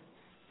maintain it?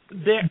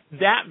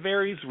 That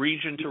varies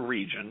region to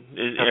region.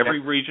 Okay. Every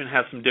region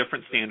has some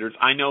different standards.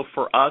 I know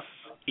for us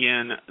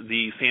in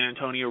the San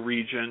Antonio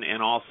region,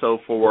 and also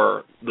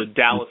for the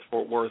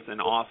Dallas-Fort Worth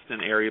and Austin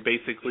area,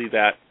 basically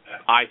that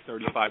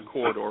I-35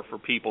 corridor for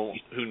people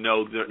who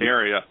know the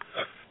area,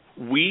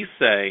 we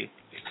say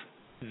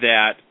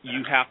that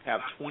you have to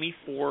have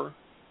 24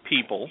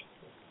 people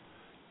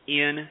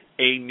in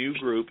a new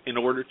group in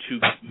order to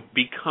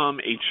become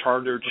a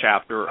chartered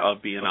chapter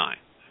of BNI.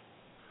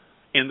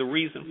 And the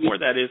reason for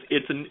that is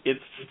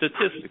it's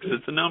statistics.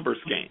 It's a numbers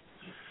game.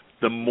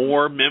 The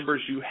more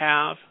members you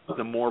have,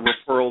 the more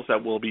referrals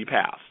that will be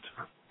passed.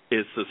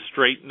 It's a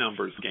straight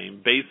numbers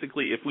game.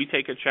 Basically, if we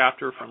take a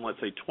chapter from, let's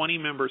say, 20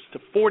 members to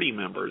 40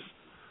 members,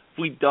 if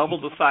we double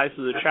the size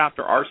of the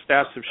chapter, our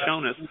stats have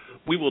shown us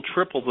we will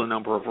triple the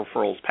number of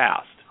referrals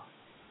passed.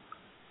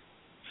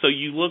 So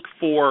you look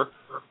for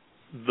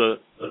the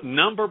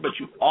number, but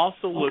you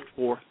also look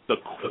for the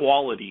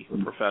quality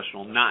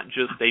professional, not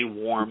just a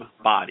warm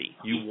body.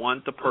 You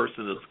want the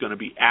person that's going to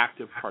be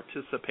active,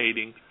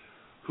 participating,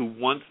 who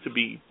wants to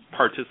be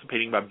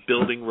participating by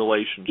building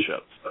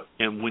relationships.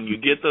 And when you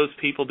get those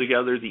people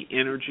together, the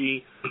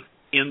energy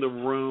in the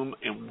room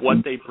and what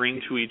they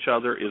bring to each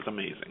other is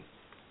amazing.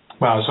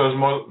 Wow, so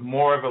it's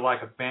more of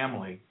like a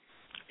family.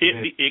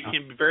 It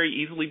can very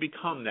easily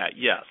become that,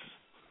 yes.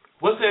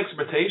 What's the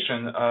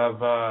expectation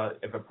of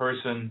if a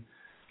person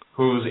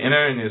who's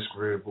entering this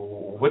group,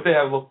 what is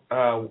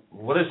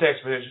the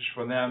expectation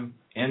for them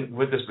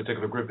with this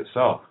particular group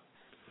itself?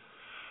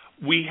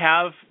 We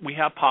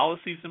have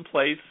policies in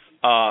place.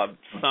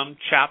 Some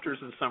chapters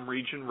in some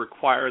region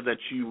require that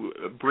you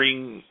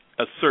bring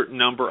a certain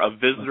number of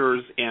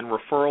visitors and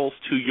referrals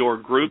to your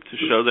group to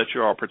show that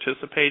you are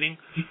participating.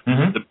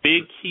 Mm-hmm. The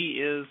big key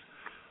is,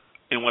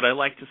 and what I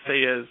like to say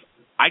is,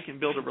 I can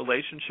build a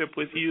relationship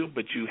with you,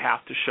 but you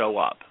have to show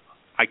up.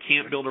 I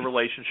can't build a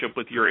relationship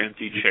with your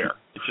empty chair.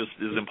 It just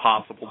is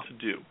impossible to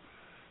do.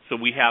 So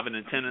we have an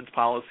attendance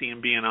policy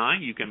in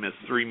BNI. You can miss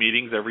 3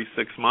 meetings every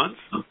 6 months,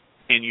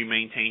 and you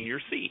maintain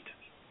your seat.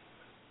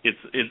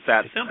 It's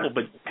that simple,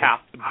 but you have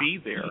to be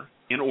there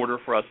in order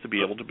for us to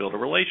be able to build a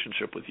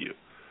relationship with you.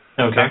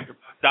 Okay.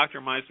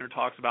 Dr. Meisner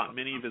talks about in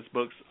many of his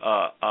books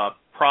a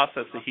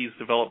process that he's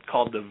developed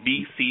called the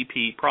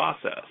VCP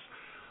process.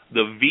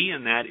 The V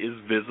in that is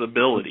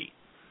visibility.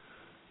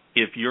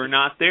 If you're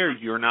not there,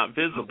 you're not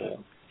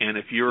visible. And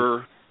if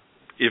you're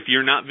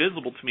not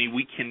visible to me,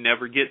 we can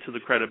never get to the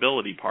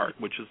credibility part,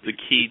 which is the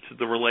key to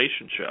the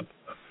relationship.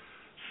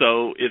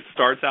 So it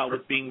starts out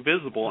with being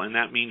visible, and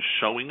that means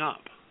showing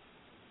up.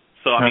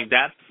 So, I mean,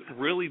 that's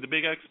really the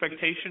big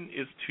expectation,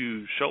 is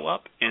to show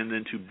up and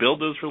then to build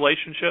those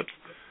relationships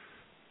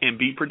and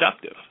be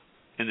productive.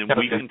 and then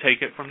we can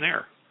take it from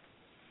there.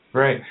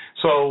 Great.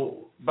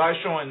 So by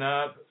showing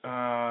up,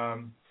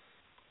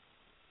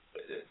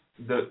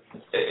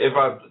 if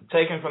I've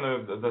taken from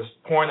the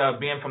point of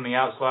being from the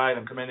outside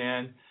and coming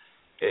in,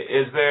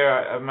 is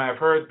there? I've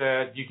heard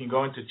that you can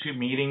go into 2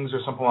 meetings or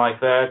something like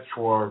that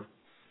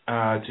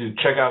to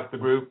check out the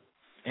group.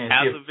 And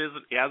as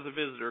a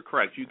visitor,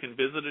 correct. You can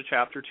visit a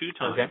chapter 2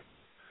 times. Okay.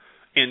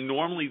 And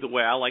normally, the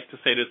way I like to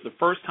say it is, the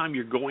first time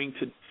you're going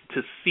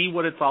to see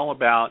what it's all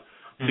about,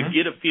 to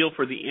get a feel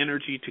for the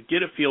energy, to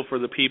get a feel for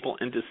the people,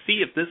 and to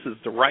see if this is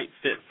the right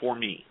fit for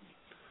me.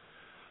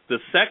 The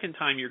second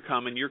time you're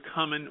coming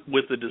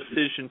with a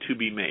decision to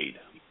be made.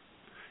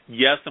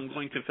 Yes, I'm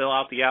going to fill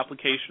out the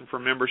application for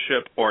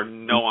membership, or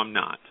no, I'm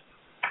not.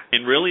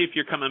 And really, if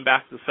you're coming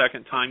back the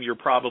second time, you're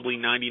probably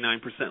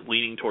 99%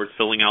 leaning towards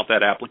filling out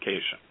that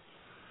application.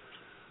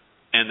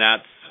 And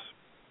that's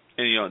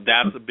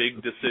a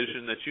big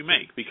decision that you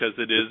make, because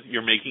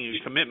you're making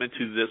a commitment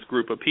to this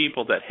group of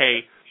people that,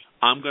 hey,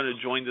 I'm going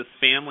to join this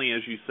family,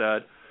 as you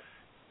said,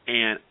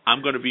 and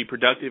I'm going to be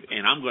productive,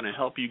 and I'm going to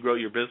help you grow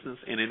your business,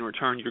 and in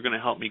return, you're going to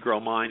help me grow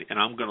mine, and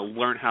I'm going to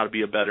learn how to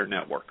be a better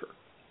networker.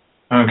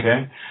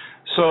 Okay.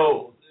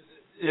 So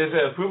is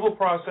the approval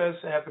process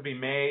have to be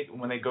made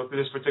when they go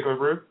through this particular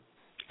group?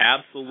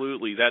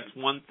 Absolutely. That's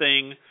one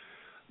thing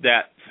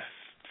that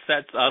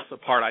sets us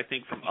apart, I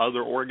think, from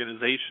other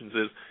organizations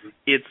is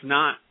it's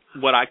not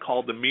what I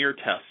call the mirror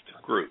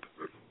test group,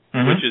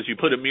 which is you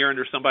put a mirror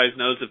under somebody's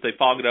nose. If they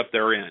fog it up,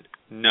 they're in.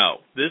 No.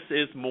 This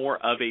is more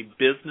of a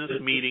business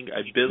meeting,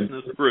 a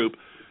business group.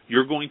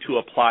 You're going to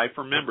apply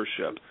for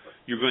membership.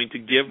 You're going to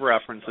give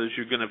references.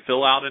 You're going to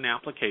fill out an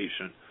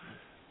application.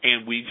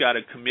 And we've got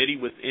a committee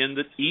within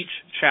each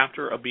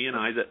chapter of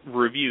BNI that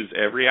reviews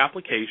every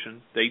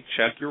application. They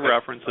check your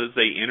references.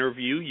 They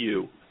interview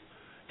you.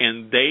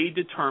 And they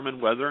determine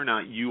whether or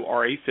not you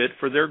are a fit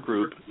for their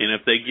group. And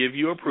if they give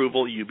you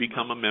approval, you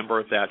become a member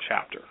of that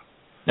chapter.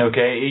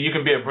 Okay. You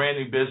can be a brand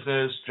new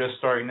business just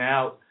starting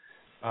out.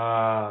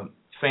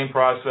 Same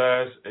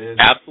process.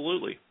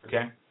 Absolutely.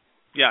 Okay.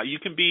 Yeah, you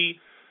can be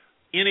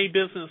in a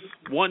business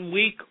 1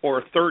 week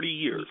or 30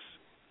 years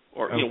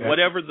or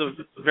whatever the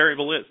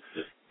variable is.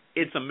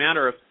 It's a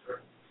matter of,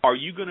 are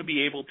you going to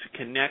be able to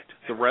connect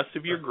the rest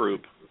of your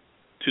group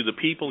to the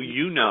people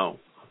you know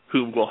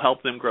who will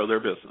help them grow their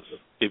business?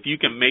 If you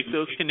can make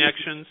those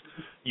connections,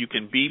 you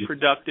can be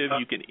productive,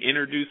 you can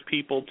introduce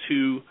people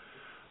to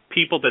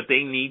people that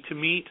they need to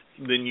meet,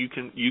 then you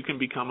can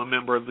become a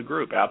member of the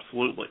group.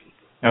 Absolutely.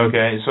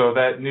 Okay, so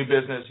that new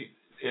business,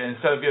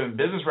 instead of giving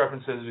business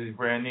references if he's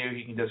brand new,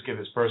 he can just give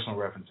his personal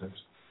references.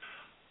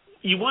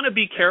 You want to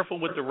be careful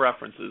with the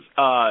references.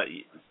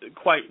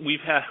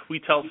 We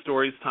tell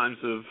stories times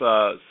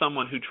of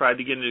someone who tried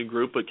to get into a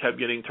group but kept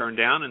getting turned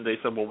down, and they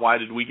said, well, why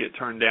did we get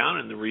turned down?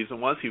 And the reason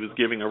was he was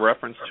giving a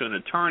reference to an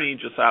attorney,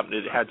 just happened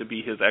it had to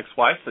be his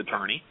ex-wife's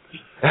attorney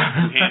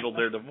who handled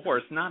their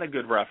divorce. Not a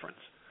good reference.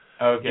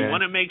 Okay. You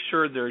want to make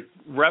sure they're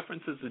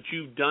references that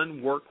you've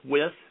done work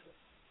with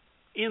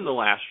in the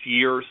last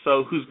year or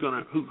so. Who's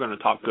gonna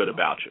talk good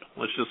about you?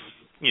 Let's just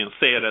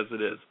say it as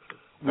it is.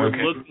 We're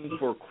looking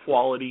for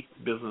quality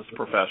business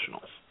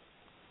professionals.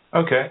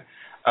 Okay.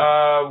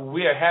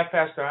 We are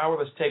 1:30.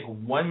 Let's take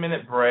 1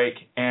 minute break,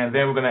 and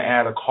then we're going to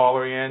add a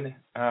caller in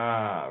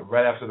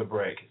right after the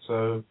break.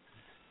 So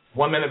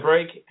 1 minute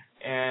break,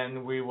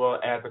 and we will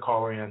add the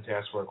caller in to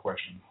ask for a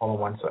question. Hold on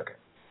 1 second.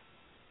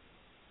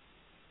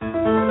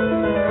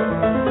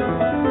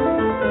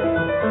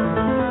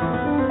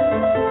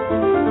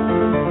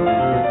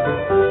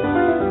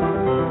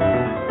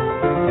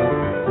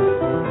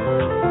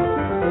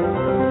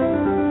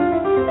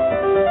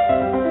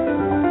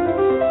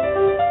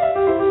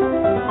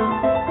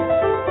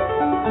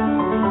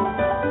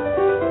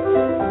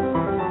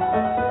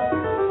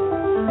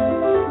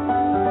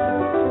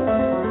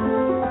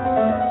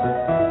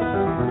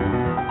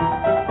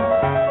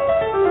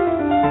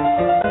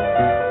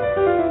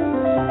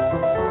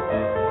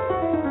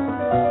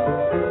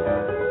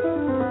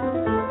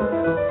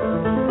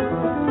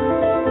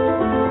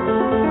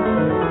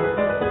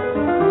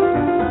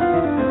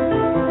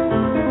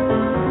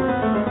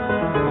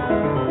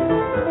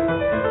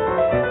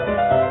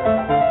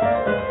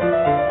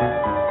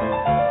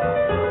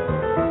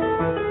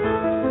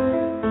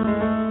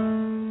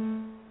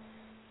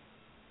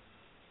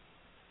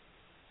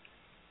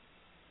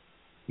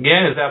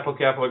 Again, it's Apple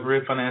Capital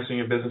Group financing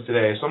your business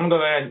today. So I'm going to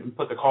go ahead and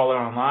put the caller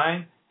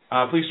online.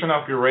 Please turn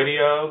off your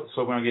radio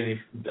so we don't get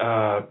any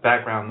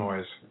background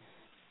noise.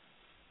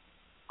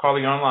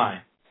 Calling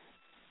online.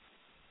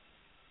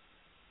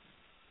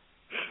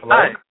 Hello?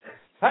 Hi.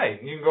 Hi.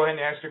 You can go ahead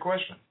and ask your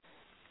question.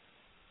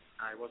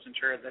 I wasn't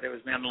sure that it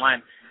was me on the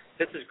line.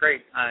 This is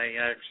great. I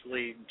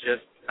actually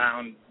just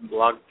found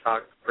Blog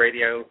Talk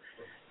Radio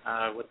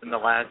within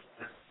the last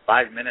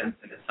 5 minutes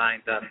and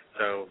signed up.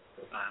 So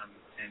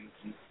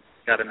and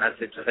got a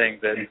message saying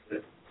that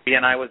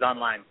BNI was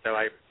online, so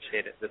I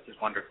appreciate it. This is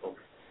wonderful.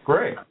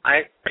 Great.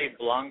 I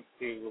belong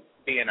to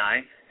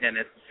BNI, and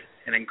it's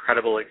an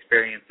incredible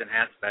experience and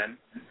has been.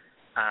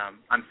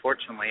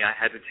 unfortunately, I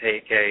had to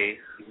take a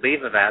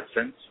leave of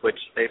absence, which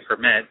they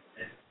permit,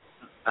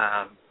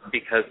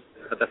 because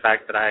of the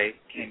fact that I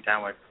came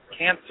down with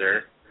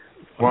cancer.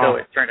 Wow. So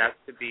it turned out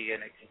to be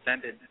an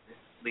extended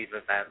leave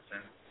of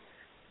absence.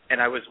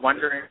 And I was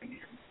wondering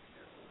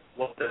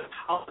what the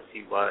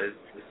policy was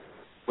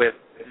with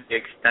the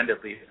extended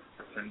leave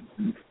of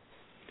absence.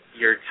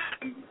 Your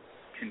time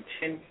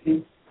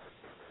continues,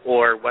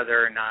 or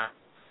whether or not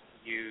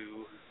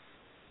you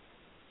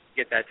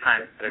get that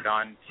time added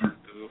on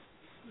to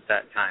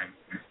that time.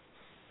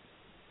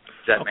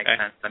 Does that make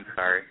sense? I'm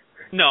sorry.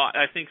 No,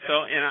 I think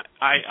so, and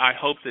I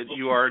hope that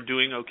you are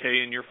doing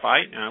okay in your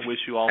fight, and I wish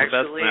you all the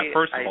best in that,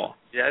 first of all.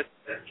 I just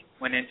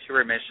went into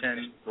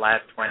remission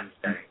last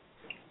Wednesday.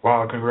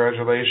 Wow,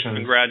 congratulations.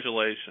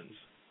 Congratulations.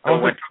 So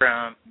I went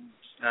from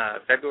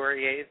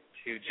February 8th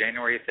to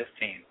January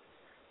 15th,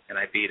 and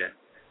I beat it.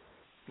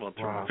 Well,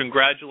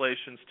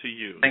 congratulations to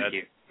you. Thank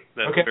you.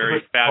 That's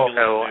very fabulous.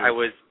 So I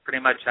was pretty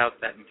much out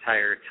that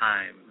entire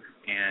time,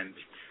 and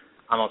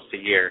almost a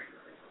year.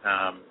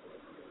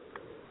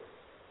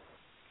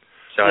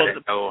 So I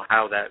didn't know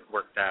how that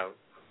worked out.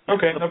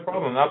 Okay, no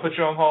problem. I'll put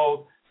you on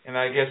hold, and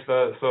I guess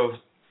so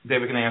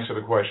David can answer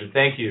the question.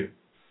 Thank you.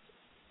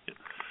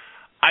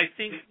 I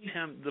think,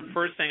 Tim, the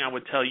first thing I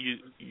would tell you,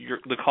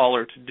 the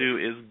caller, to do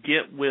is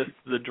get with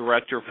the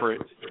director for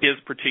his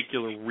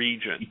particular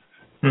region.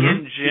 Mm-hmm.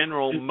 In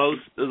general,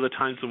 most of the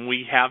times when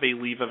we have a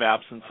leave of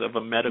absence of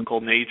a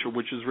medical nature,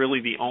 which is really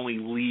the only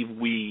leave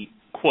we,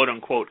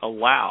 quote-unquote,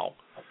 allow,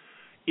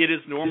 it is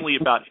normally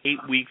about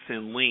 8 weeks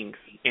in length,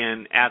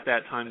 and at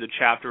that time the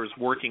chapter is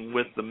working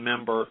with the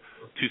member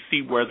to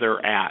see where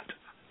they're at.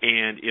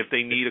 And if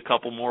they need a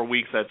couple more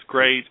weeks, that's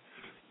great.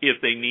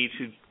 If they need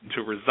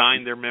to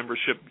resign their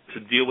membership to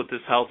deal with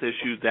this health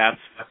issue,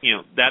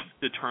 that's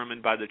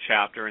determined by the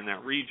chapter in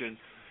that region.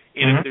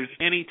 And if there's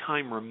any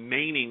time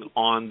remaining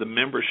on the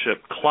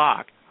membership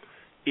clock,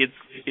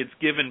 it's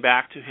given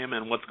back to him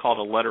in what's called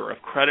a letter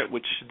of credit,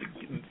 which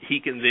he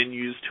can then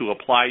use to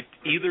apply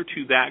either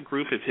to that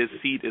group if his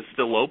seat is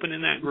still open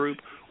in that group,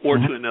 or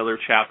to another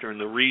chapter in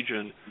the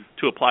region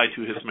to apply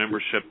to his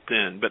membership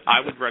then. But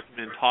I would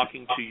recommend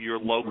talking to your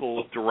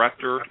local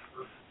director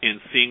and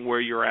seeing where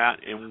you're at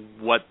and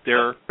what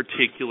their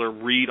particular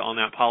read on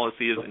that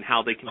policy is and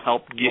how they can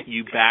help get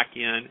you back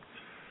in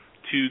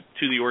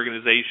to the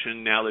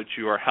organization now that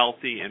you are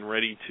healthy and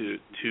ready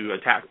to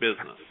attack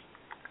business.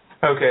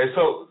 Okay,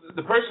 so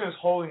the person is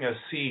holding a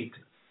seat.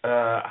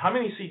 How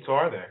many seats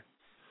are there?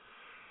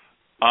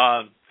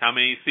 How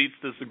many seats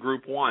does the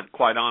group want,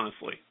 quite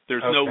honestly?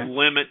 There's no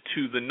limit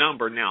to the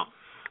number. Now,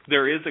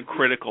 there is a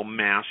critical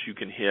mass you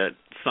can hit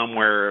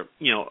somewhere.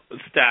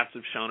 Stats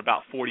have shown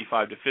about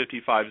 45 to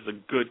 55 is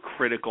a good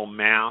critical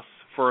mass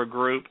for a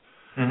group.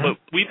 Mm-hmm. But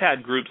we've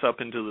had groups up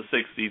into the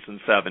 60s and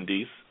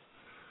 70s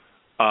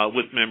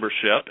with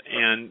membership,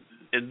 and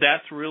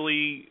that's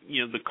really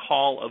the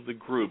call of the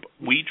group.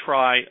 We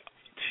try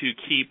to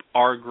keep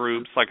our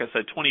groups, like I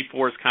said,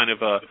 24 is kind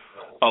of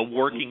a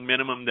working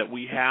minimum that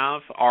we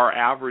have. Our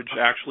average,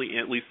 actually,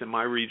 at least in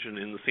my region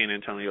in the San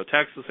Antonio,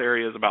 Texas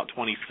area, is about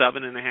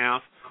 27 and a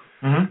half.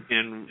 Mm-hmm.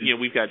 And,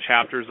 we've got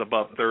chapters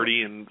above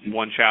 30 and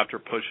one chapter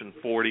pushing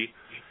 40.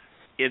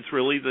 It's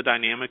really the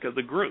dynamic of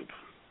the group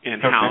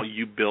and how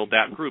you build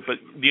that group. But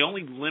the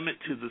only limit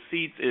to the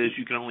seats is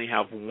you can only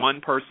have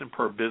one person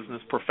per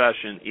business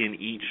profession in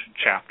each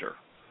chapter.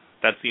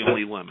 That's the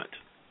only limit.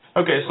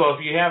 Okay, so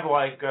if you have,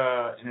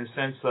 in a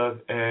sense of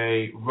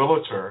a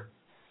realtor,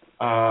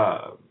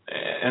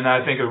 and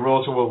I think a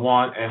realtor will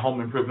want a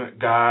home improvement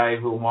guy,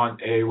 who will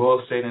want a real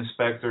estate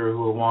inspector, who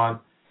will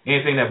want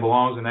anything that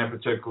belongs in that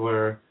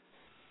particular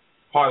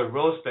part of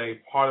real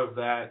estate, part of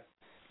that,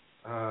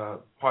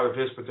 part of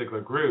his particular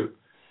group.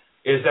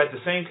 Is that the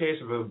same case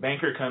if a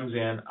banker comes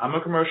in? I'm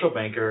a commercial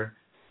banker,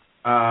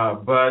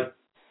 but,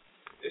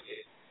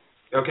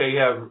 you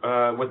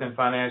have, within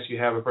finance, you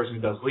have a person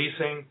who does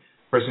leasing,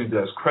 a person who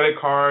does credit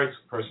cards,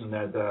 a person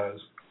that does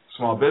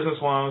small business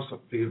loans,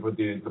 people with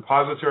the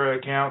depository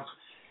accounts.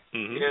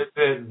 Mm-hmm.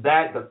 Is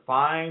that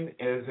defined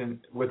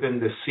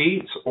within the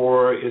seats,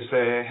 or is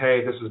it,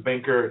 hey, this is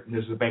Banker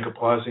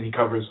Plus, and he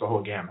covers the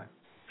whole gamut?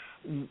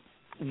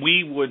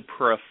 We would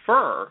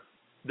prefer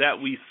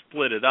that we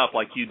split it up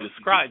like you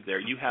described there.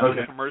 You have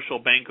the commercial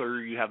banker,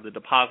 you have the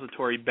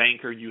depository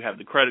banker, you have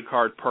the credit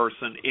card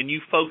person, and you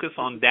focus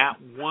on that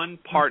one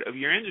part of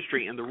your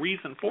industry. And the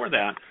reason for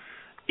that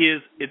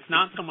is it's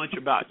not so much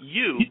about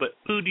you, but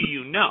who do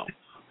you know?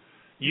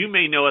 You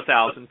may know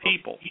 1,000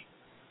 people.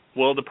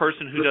 Well, the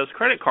person who does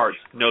credit cards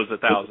knows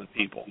 1,000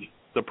 people.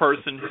 The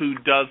person who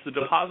does the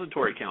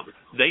depository account,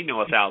 they know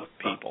 1,000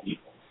 people.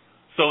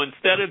 So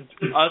instead of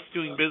us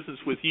doing business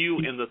with you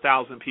and the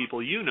 1,000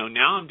 people you know,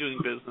 now I'm doing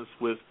business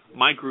with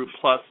my group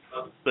plus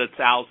the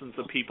thousands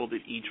of people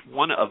that each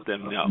one of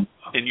them know.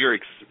 And you're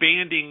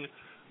expanding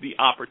the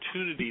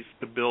opportunities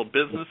to build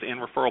business and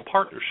referral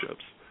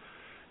partnerships.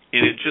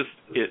 And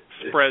it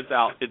spreads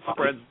out. It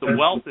spreads the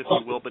wealth, if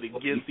you will, but it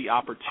gives the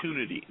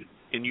opportunity.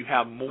 And you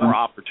have more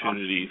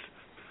opportunities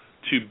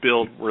to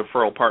build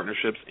referral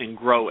partnerships and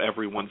grow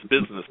everyone's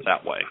business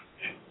that way.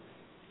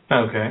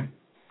 Okay.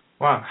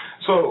 Wow.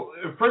 So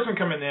a person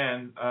coming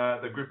in,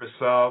 the group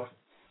itself,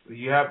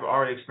 you have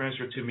already experienced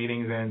your 2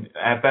 meetings, and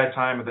at that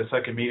time, at the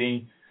second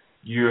meeting,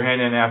 you're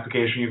handing in an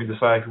application. You can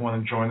decide if you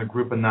want to join the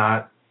group or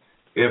not.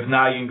 If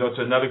not, you can go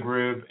to another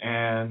group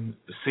and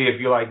see if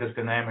you like this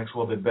dynamics a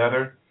little bit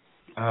better,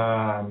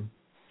 and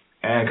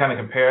kind of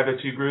compare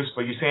the 2 groups.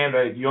 But you're saying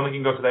that you only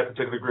can go to that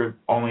particular group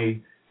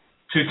only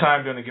 2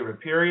 times during a given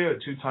period, or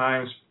 2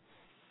 times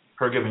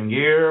per given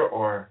year,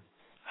 or?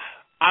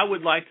 I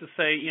would like to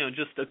say,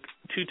 just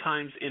 2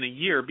 times in a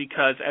year,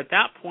 because at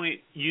that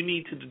point you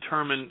need to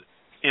determine,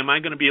 am I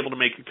going to be able to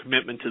make a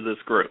commitment to this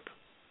group?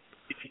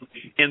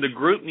 And the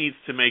group needs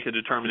to make a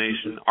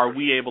determination, are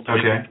we able to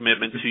make a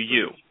commitment to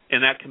you?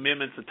 And that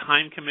commitment's a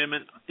time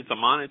commitment, it's a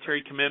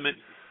monetary commitment,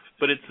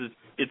 but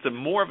it's a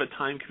more of a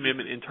time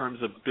commitment in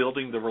terms of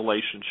building the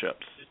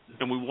relationships.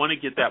 And we want to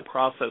get that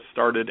process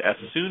started as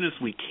soon as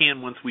we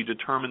can once we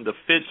determine the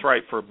fit's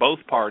right for both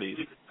parties.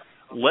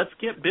 Let's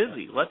get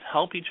busy. Let's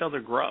help each other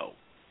grow.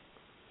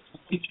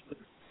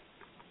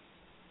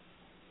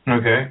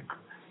 Okay,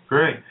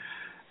 great.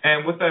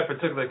 And with that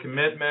particular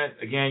commitment,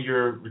 again,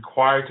 you're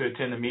required to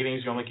attend the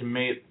meetings. You only can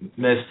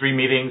miss 3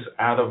 meetings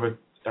out of a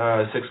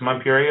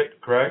 6-month period,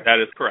 correct? That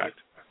is correct.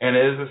 And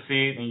it is a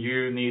seat, and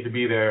you need to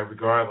be there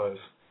regardless.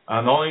 The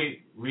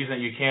only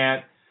reason you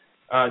can't,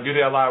 do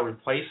they allow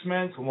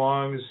replacements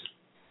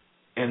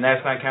and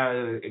that's not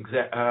counted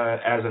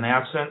as an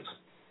absence?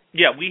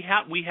 Yeah, we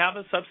have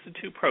a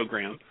substitute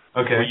program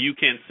where you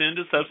can send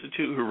a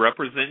substitute who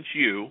represents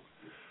you.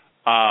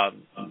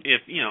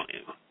 If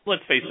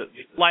let's face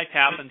it, life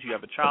happens. You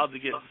have a child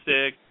that gets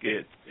sick.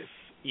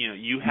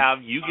 You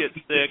get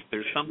sick.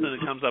 There's something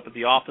that comes up at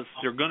the office.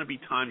 There are going to be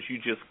times you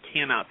just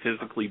cannot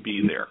physically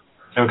be there.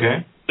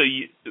 Okay. So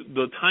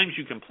the times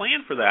you can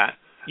plan for that,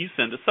 you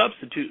send a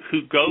substitute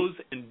who goes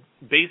and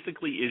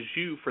basically is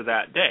you for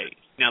that day.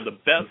 Now, the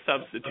best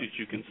substitute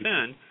you can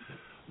send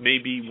may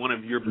be one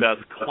of your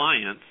best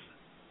clients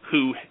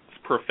whose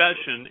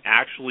profession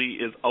actually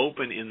is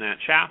open in that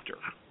chapter.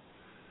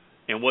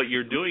 And what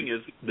you're doing is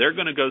they're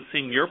going to go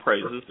sing your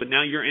praises, but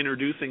now you're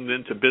introducing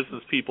them to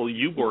business people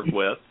you work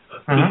with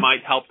who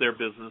might help their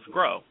business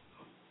grow.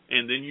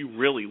 And then you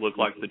really look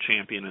like the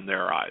champion in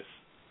their eyes.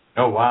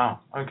 Oh, wow.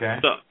 Okay.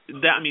 So,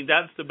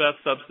 that's the best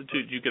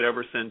substitute you could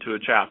ever send to a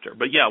chapter.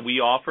 But, yeah, we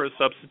offer a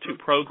substitute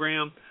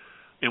program,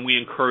 and we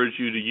encourage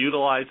you to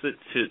utilize it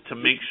to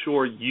make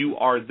sure you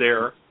are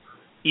there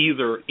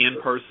either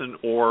in person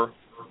or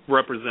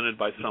represented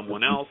by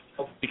someone else,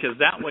 because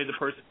that way the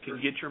person can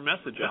get your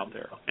message out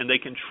there, and they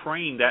can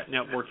train that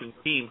networking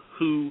team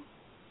who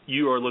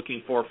you are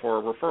looking for a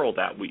referral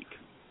that week.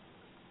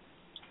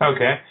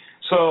 Okay.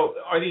 So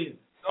are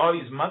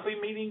these monthly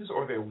meetings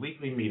or they're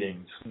weekly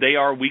meetings? They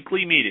are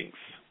weekly meetings.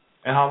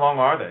 And how long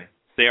are they?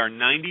 They are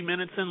 90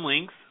 minutes in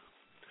length,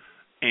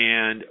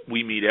 and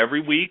we meet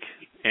every week,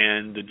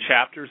 and the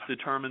chapters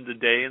determine the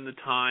day and the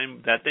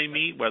time that they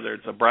meet, whether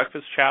it's a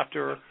breakfast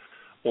chapter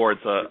or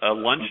it's a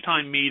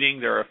lunchtime meeting.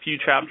 There are a few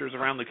chapters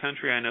around the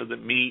country I know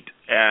that meet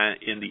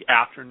in the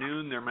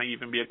afternoon. There may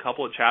even be a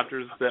couple of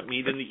chapters that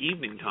meet in the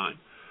evening time.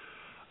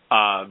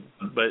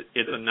 But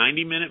it's a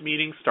 90-minute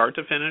meeting, start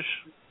to finish,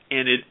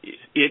 and it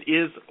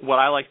is what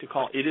I like to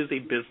call, it is a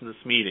business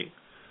meeting.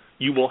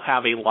 You will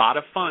have a lot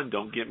of fun,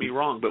 don't get me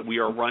wrong, but we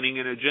are running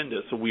an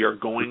agenda, so we are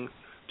going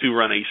to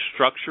run a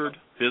structured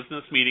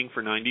business meeting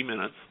for 90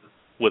 minutes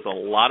with a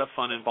lot of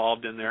fun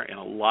involved in there and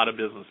a lot of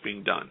business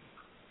being done.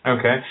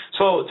 Okay.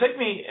 So take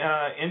me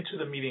into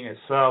the meeting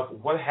itself.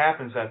 What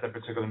happens at that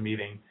particular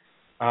meeting?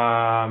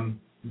 When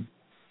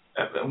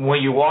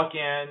you walk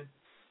in,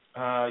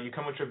 you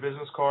come with your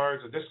business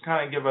cards, or just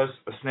kind of give us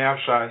a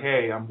snapshot.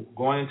 Hey, I'm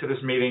going into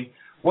this meeting.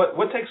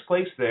 What takes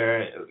place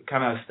there,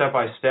 kind of step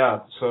by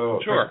step? So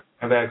sure.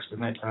 Have that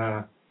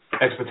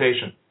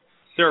expectation.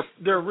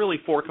 There are really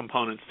 4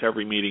 components to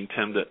every meeting,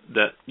 Tim,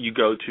 that you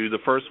go to. The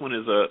first one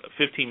is a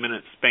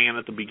 15-minute span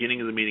at the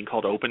beginning of the meeting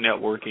called open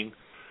networking,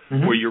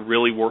 where you're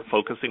really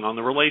focusing on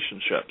the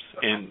relationships,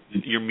 and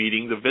you're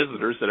meeting the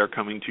visitors that are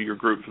coming to your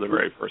group for the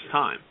very first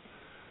time.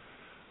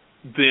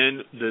 Then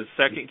the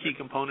second key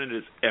component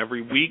is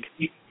every week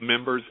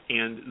members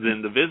and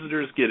then the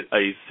visitors get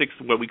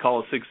what we call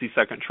a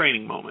 60-second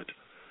training moment.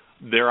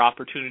 Their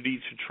opportunity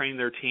to train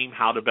their team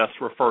how to best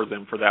refer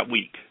them for that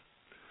week.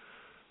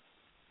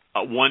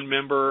 One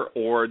member,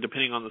 or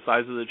depending on the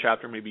size of the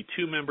chapter, maybe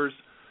 2 members,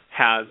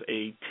 has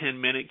a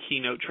 10-minute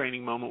keynote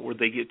training moment where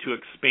they get to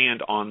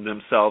expand on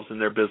themselves and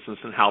their business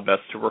and how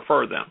best to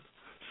refer them.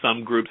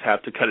 Some groups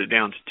have to cut it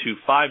down to 2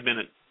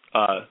 5-minute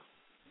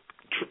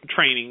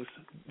trainings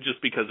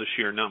just because of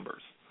sheer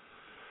numbers.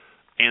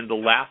 And the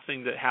last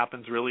thing that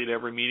happens really at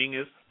every meeting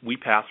is we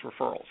pass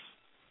referrals,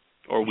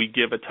 or we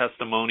give a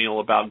testimonial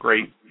about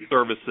great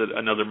service that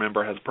another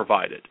member has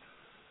provided.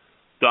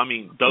 So,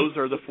 those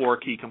are the 4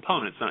 key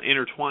components. Now,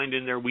 intertwined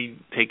in there, we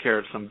take care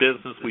of some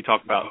business. We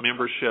talk about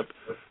membership,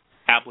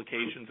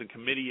 applications, and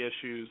committee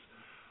issues.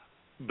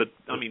 But,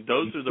 I mean,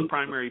 those are the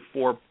primary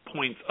 4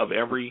 points of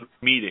every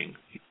meeting,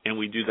 and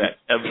we do that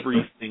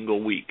every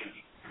single week.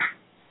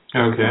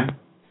 Okay.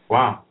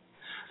 Wow.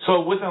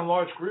 So within a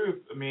large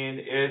group, I mean,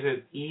 is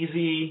it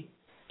easy,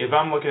 if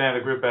I'm looking at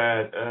a group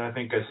at, I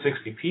think,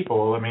 60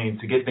 people, I mean,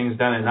 to get things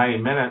done in 90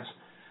 minutes,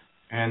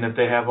 and if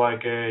they have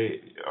like a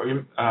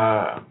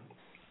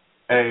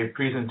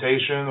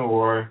presentation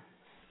or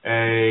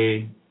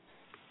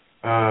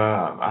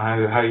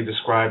how do you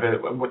describe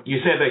it? You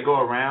said they go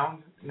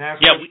around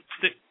NASCAR?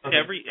 Yeah,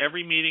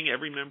 every meeting,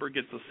 every member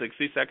gets a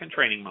 60-second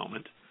training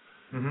moment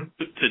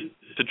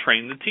to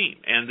train the team.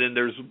 And then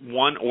there's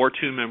 1 or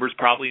 2 members,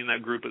 probably in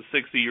that group of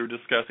 60 you're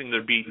discussing,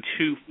 there'd be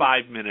 2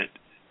 5-minute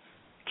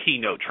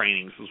keynote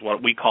trainings is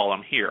what we call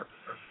them here.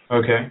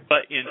 Okay.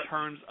 But in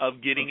terms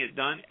of getting it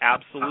done,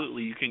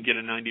 absolutely you can get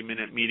a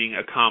 90-minute meeting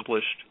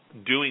accomplished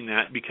doing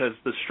that because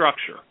the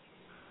structure.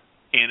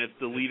 And if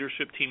the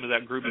leadership team of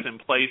that group is in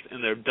place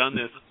and they've done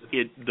this,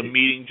 the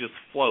meeting just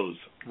flows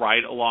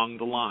right along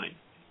the line.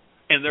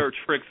 And there are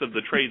tricks of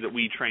the trade that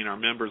we train our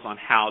members on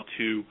how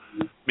to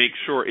make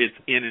sure it's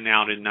in and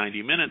out in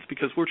 90 minutes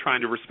because we're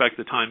trying to respect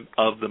the time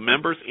of the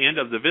members and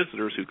of the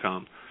visitors who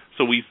come.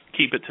 So we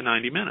keep it to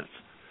 90 minutes.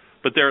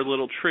 But there are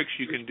little tricks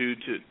you can do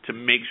to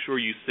make sure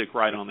you stick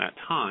right on that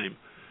time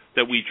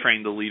that we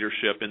train the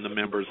leadership and the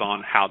members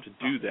on how to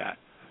do that.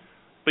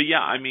 But, yeah,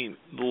 I mean,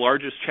 the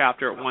largest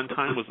chapter at one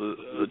time was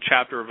a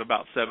chapter of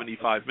about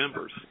 75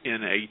 members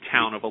in a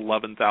town of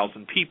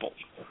 11,000 people.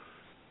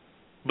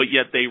 But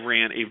yet they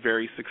ran a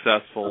very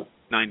successful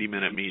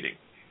 90-minute meeting.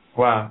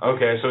 Wow.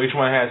 Okay. So each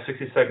one has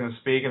 60 seconds to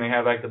speak, and they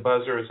have like the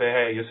buzzer and say,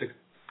 "Hey,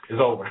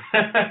 it's over."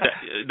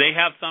 They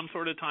have some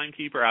sort of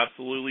timekeeper,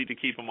 absolutely, to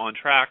keep them on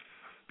track.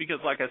 Because,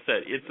 like I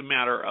said, it's a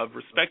matter of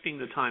respecting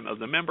the time of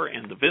the member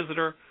and the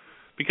visitor.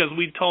 Because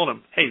we told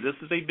them, hey, this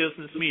is a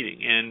business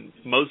meeting, and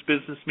most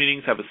business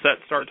meetings have a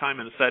set start time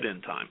and a set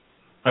end time.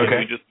 Okay. And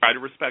we just try to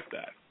respect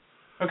that.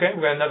 Okay.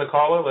 We got another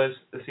caller.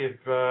 Let's see if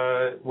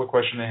what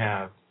question they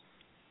have.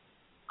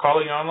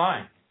 Caller, you're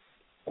online.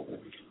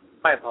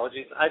 My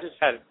apologies. I just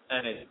had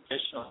an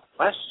additional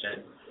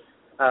question.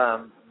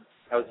 I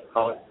was a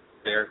caller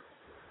there.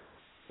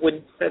 When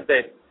you said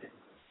that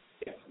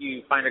if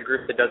you find a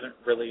group that doesn't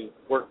really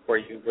work for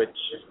you, which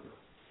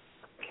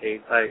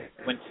case I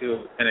went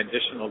to an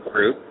additional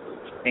group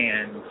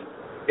and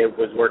it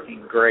was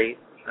working great.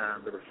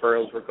 The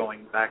referrals were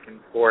going back and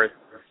forth.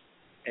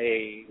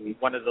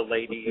 One of the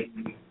ladies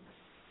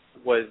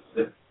was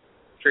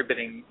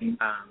distributing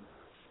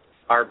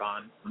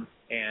Arbonne,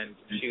 and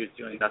she was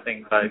doing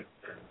nothing but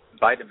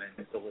vitamin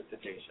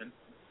solicitation.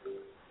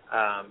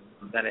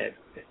 Then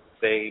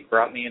they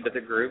brought me into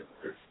the group.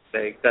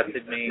 They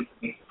accepted me,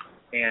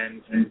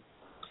 and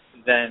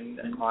then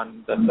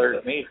on the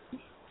third meeting,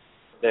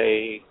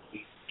 they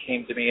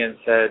came to me and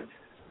said,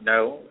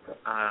 no,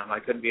 I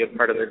couldn't be a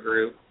part of the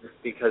group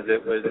because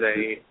it was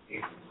a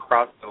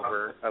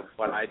crossover of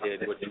what I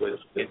did, which was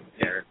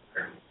skincare.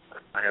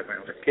 I have my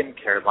own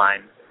skincare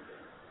line,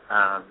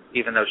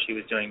 even though she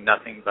was doing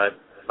nothing but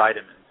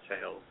vitamin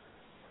sales.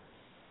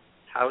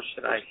 How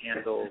should I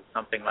handle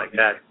something like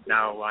that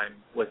now I'm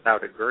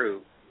without a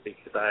group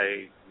because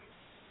I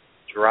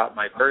dropped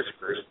my first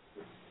group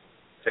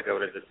to go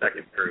to the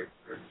second group?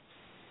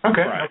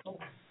 Okay. Right.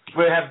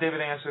 We'll have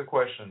David answer the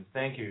question.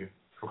 Thank you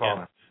for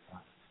calling. Yeah.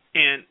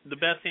 And the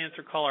best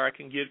answer, caller, I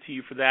can give to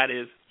you for that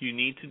is you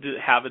need to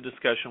have a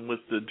discussion with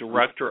the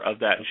director of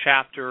that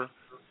chapter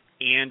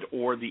and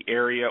or the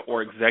area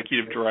or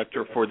executive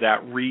director for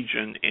that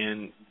region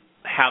and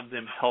have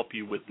them help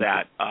you with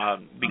that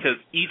because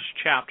each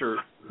chapter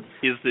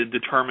is the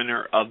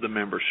determiner of the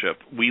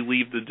membership. We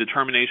leave the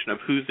determination of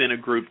who's in a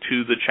group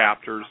to the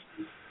chapters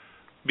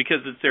because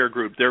it's their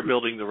group. They're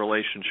building the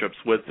relationships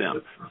with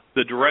them.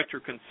 The director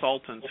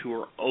consultants who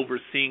are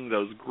overseeing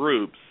those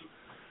groups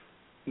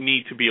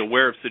need to be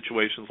aware of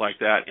situations like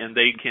that, and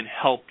they can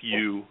help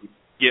you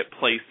get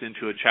placed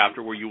into a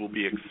chapter where you will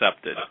be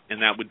accepted.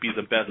 And that would be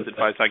the best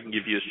advice I can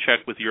give you is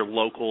check with your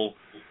local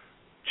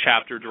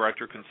chapter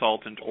director,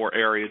 consultant, or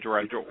area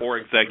director or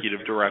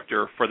executive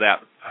director for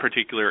that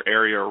particular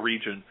area or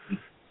region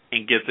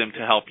and get them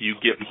to help you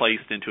get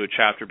placed into a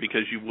chapter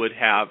because you would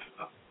have,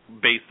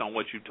 based on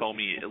what you told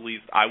me, at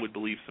least I would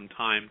believe some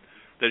time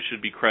that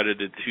should be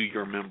credited to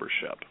your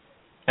membership.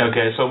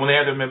 Okay, so when they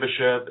have their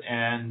membership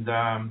and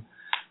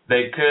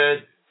they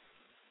could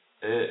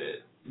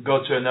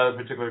go to another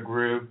particular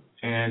group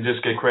and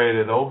just get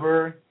credited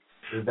over?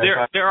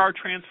 There are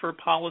transfer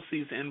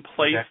policies in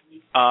place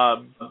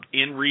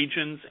in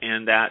regions,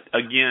 and that,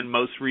 again,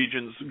 most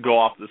regions go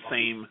off the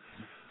same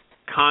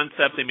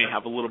concept. They may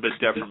have a little bit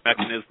different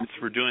mechanisms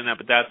for doing that,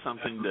 but that's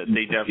something that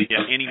they definitely,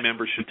 any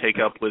member should take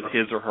up with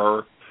his or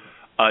her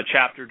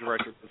chapter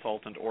director,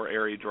 consultant, or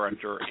area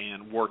director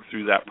and work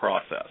through that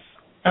process.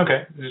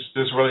 Okay,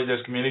 just really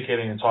just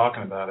communicating and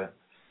talking about it.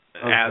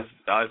 Okay. As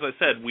I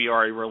said, we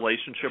are a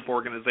relationship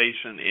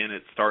organization, and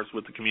it starts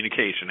with the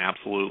communication,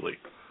 absolutely.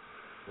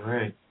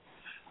 Great.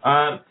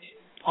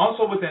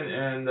 Also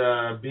within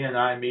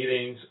BNI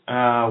meetings,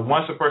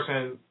 once a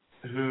person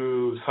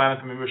who signed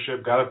up for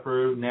membership, got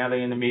approved, now they're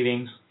in the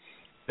meetings,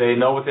 they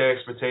know what their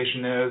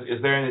expectation is.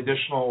 Is there an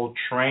additional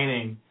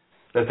training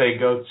that they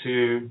go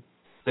to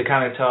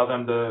kind of tell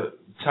them to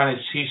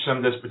teach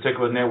them this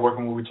particular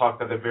networking what we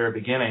talked at the very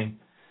beginning?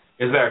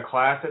 Is there a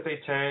class that they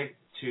take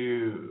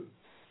to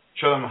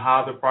show them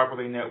how to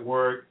properly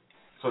network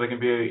so they can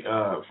be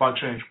a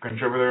functioning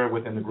contributor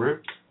within the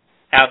group?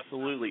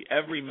 Absolutely.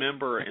 Every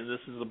member, and this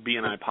is a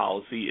BNI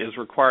policy, is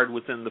required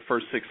within the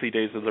first 60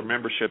 days of their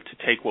membership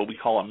to take what we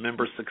call a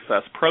Member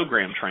Success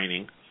Program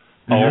training,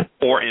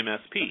 or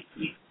MSP.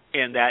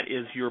 And that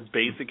is your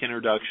basic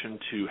introduction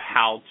to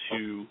how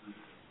to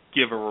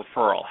give a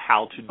referral,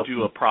 how to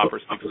do a proper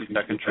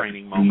 60-second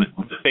training moment,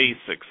 the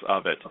basics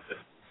of it.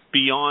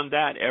 Beyond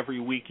that, every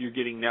week you're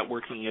getting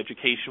networking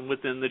education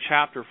within the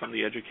chapter from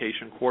the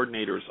education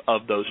coordinators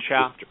of those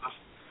chapters.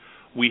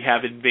 We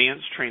have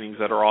advanced trainings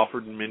that are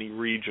offered in many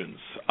regions.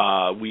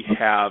 We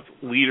have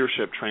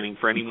leadership training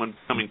for anyone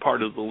becoming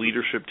part of the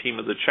leadership team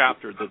of the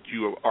chapter that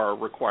you are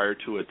required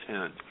to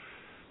attend.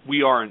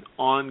 We are an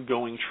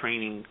ongoing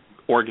training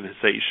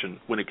organization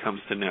when it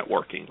comes to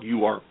networking.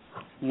 You are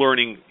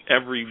learning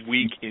every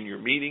week in your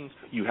meetings.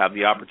 You have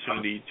the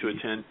opportunity to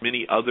attend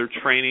many other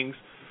trainings.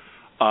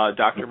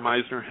 Dr.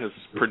 Meisner has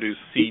produced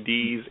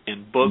CDs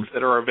and books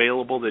that are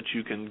available that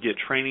you can get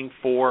training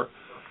for.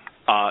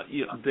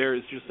 There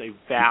is just a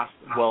vast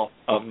wealth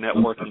of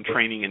networking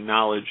training and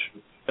knowledge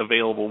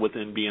available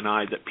within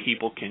BNI that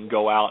people can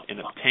go out and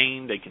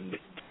obtain. They can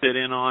sit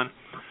in on.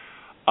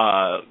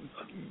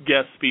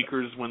 Guest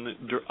speakers when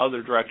the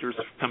other directors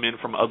come in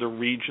from other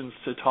regions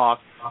to talk.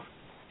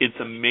 It's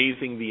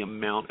amazing the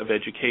amount of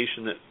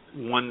education that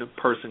one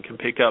person can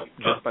pick up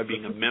just by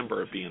being a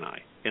member of BNI.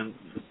 And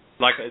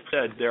like I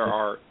said, there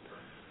are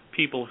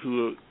people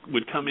who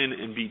would come in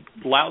and be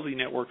lousy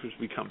networkers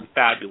become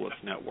fabulous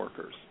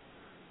networkers.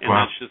 And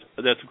wow.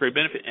 That's a great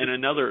benefit. And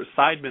another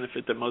side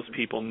benefit that most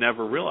people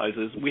never realize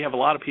is we have a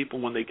lot of people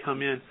when they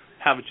come in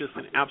have just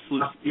an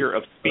absolute fear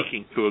of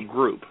speaking to a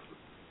group.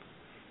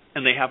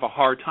 And they have a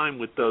hard time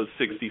with those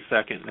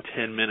 60-second and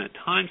 10-minute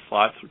time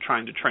slots of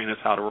trying to train us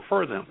how to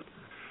refer them.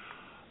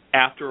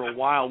 After a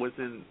while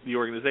within the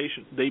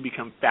organization, they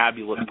become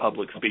fabulous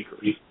public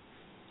speakers,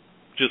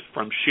 just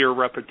from sheer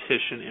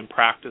repetition and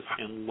practice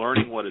and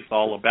learning what it's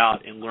all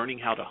about and learning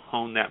how to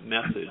hone that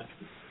message.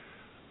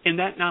 And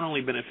that not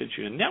only benefits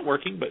you in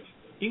networking, but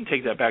you can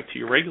take that back to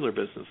your regular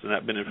business, and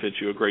that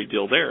benefits you a great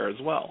deal there as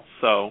well.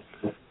 So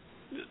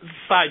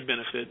side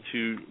benefit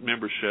to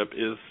membership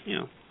is,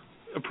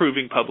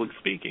 improving public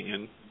speaking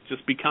and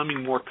just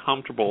becoming more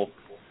comfortable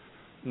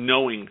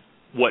knowing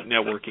what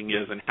networking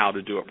is and how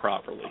to do it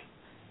properly.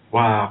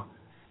 Wow.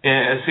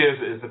 And see,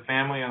 as a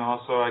family, and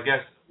also, I guess,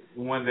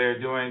 when they're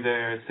doing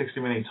their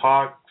 60-minute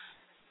talks,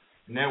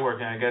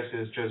 networking, I guess,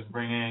 is just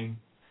bringing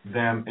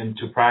them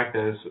into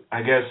practice.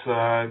 I guess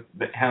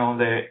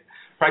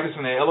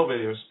practicing the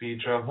elevator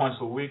speech once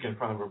a week in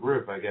front of a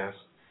group, I guess.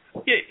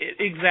 Yeah,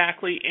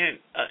 exactly. And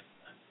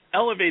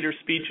elevator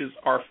speeches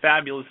are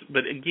fabulous,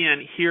 but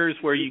again, here's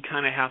where you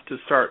kind of have to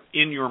start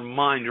in your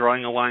mind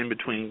drawing a line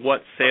between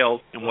what's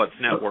sales and what's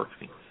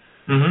networking.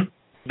 Mm-hmm.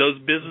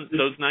 Those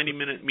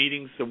 90-minute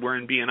meetings that we're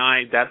in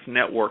BNI, that's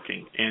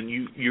networking, and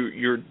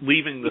you're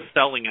leaving the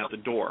selling at the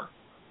door.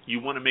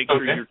 You want to make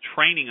sure you're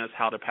training us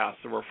how to pass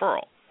the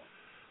referral.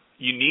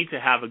 You need to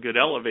have a good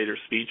elevator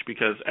speech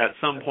because at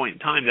some point in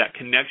time, that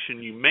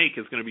connection you make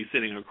is going to be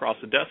sitting across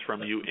the desk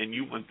from you, and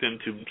you want them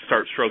to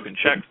start stroking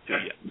checks to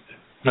you.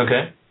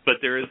 Okay. But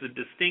there is a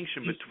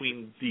distinction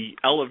between the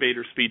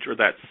elevator speech or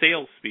that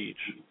sales speech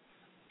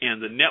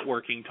and the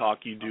networking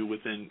talk you do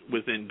within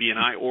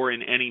BNI or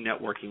in any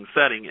networking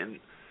setting. And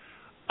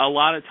a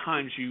lot of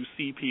times you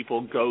see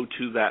people go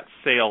to that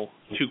sale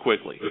too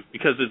quickly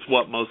because it's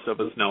what most of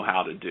us know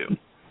how to do.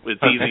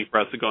 It's easy for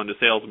us to go into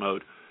sales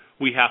mode.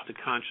 We have to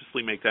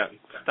consciously make that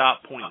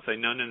stop point and say,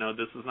 no,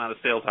 this is not a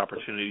sales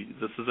opportunity.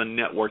 This is a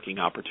networking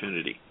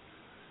opportunity.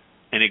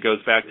 And it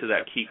goes back to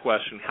that key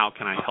question, how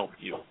can I help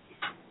you?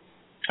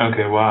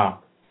 Okay, wow.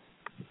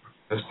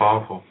 That's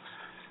powerful.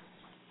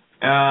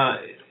 To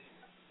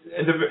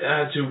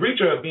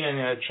reach a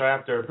BNI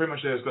chapter, pretty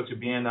much just go to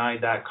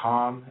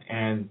BNI.com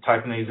and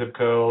type in a zip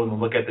code and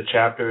look at the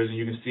chapters, and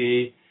you can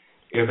see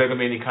if there can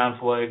be any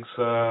conflicts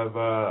of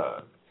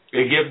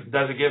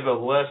does it give a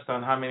list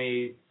on how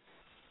many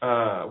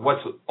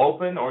what's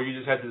open, or you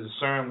just have to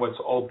discern what's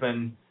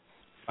open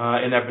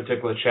in that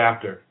particular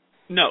chapter?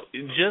 No,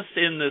 just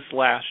in this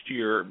last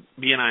year,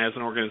 BNI as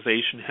an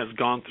organization has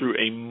gone through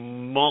a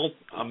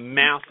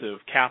massive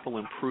capital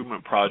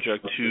improvement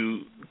project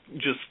to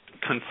just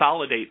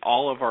consolidate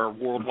all of our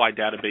worldwide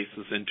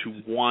databases into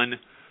one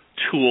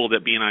tool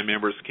that BNI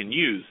members can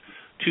use.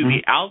 To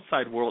the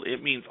outside world,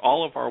 it means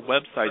all of our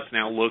websites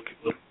now look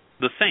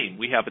the same.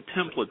 We have a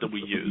template that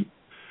we use.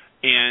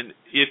 And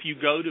if you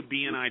go to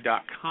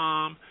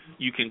BNI.com,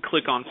 you can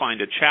click on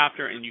Find a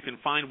Chapter, and you can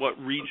find what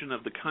region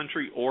of the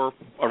country or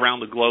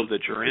around the globe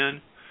that you're in.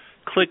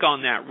 Click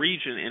on that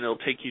region, and it'll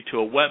take you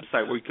to a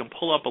website where you can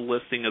pull up a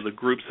listing of the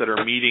groups that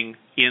are meeting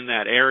in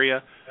that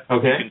area.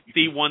 Okay. You can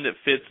see one that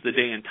fits the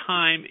day and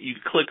time. You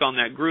click on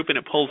that group, and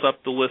it pulls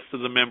up the list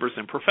of the members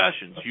and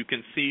professions. You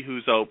can see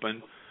who's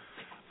open,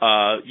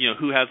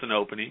 who has an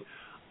opening.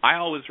 I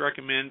always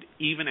recommend,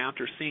 even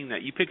after seeing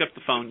that, you pick up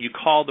the phone, you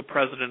call the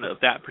president of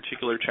that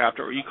particular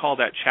chapter, or you call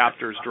that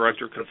chapter's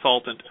director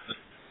consultant,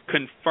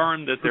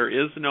 confirm that there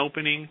is an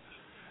opening,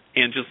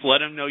 and just let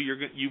them know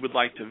you would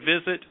like to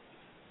visit.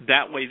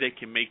 That way they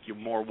can make you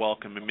more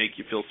welcome and make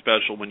you feel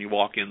special when you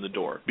walk in the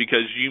door,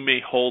 because you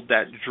may hold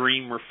that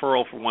dream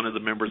referral for one of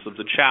the members of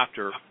the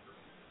chapter,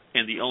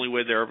 and the only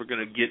way they're ever going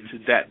to get to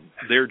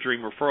their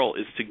dream referral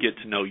is to get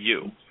to know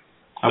you.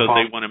 So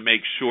they want to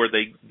make sure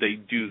they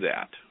do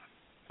that.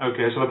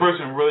 Okay, so the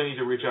person really needs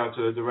to reach out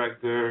to the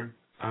director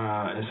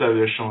instead of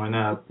just showing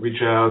up.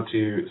 Reach out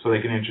so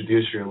they can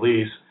introduce your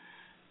lease,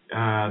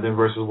 than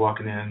versus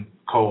walking in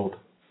cold.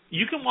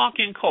 You can walk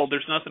in cold.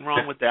 There's nothing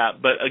wrong with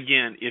that. But,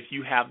 again, if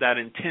you have that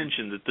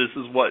intention that this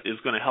is what is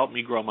going to help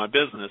me grow my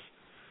business,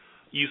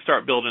 you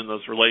start building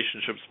those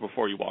relationships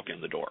before you walk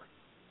in the door.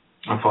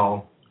 I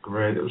follow.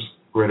 Great. It was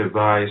great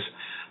advice.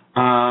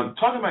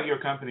 Talking about your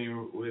company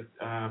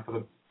for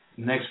the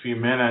next few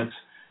minutes,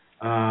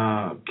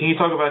 can you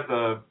talk about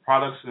the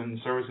products and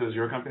services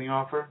your company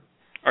offer?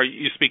 Are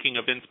you speaking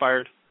of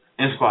Inspired?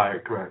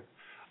 Inspired, correct.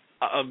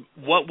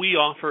 What we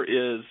offer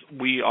is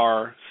we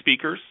are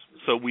speakers,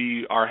 so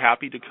we are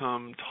happy to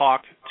come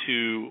talk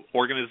to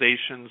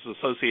organizations,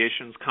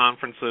 associations,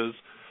 conferences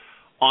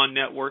on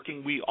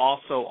networking. We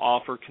also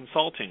offer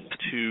consulting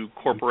to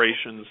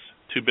corporations,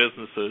 to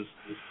businesses,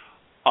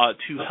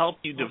 to help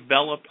you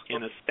develop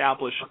and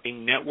establish a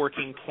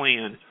networking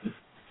plan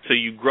so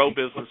you grow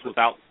business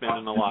without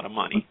spending a lot of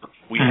money.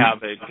 We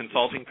have a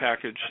consulting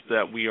package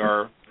that we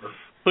are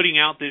putting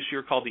out this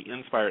year called the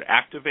Inspired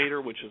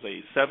Activator, which is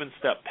a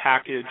 7-step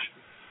package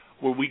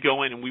where we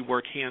go in and we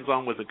work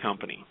hands-on with a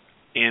company.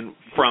 And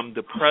from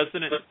the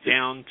president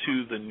down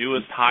to the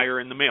newest hire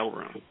in the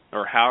mailroom,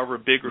 or however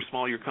big or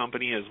small your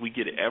company is, we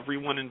get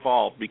everyone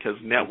involved, because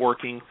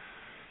networking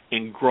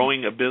and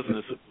growing a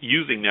business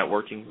using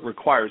networking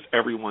requires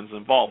everyone's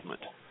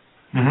involvement.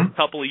 A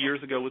couple of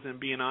years ago within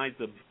BNI,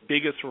 the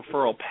biggest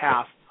referral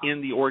passed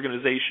in the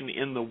organization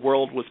in the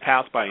world was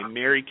passed by a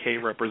Mary Kay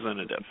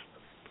representative.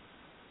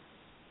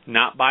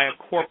 Not by a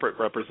corporate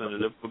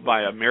representative, but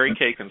by a Mary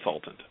Kay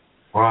consultant.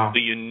 Wow. So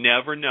you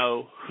never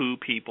know who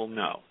people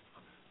know.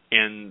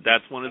 And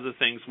that's one of the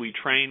things we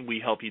train. We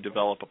help you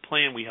develop a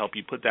plan. We help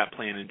you put that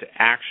plan into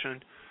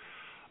action.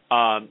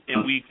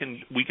 And we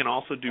can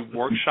also do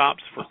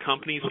workshops for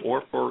companies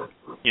or for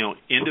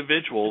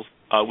individuals.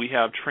 We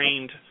have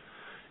trained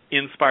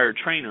Inspired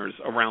trainers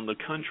around the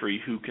country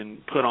who can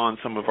put on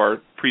some of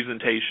our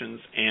presentations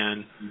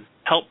and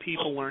help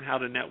people learn how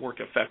to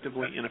network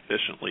effectively and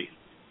efficiently.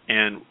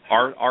 And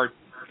our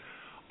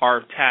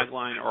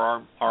tagline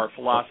or our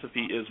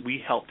philosophy is we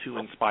help to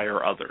inspire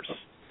others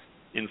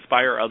to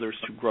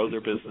grow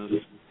their business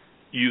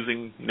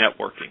using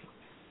networking.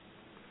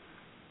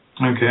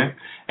 Okay.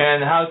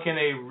 And how can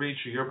they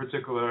reach your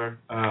particular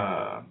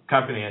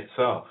company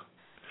itself?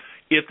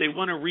 If they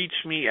want to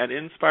reach me at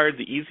Inspired,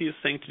 the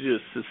easiest thing to do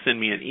is to send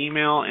me an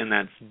email, and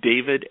that's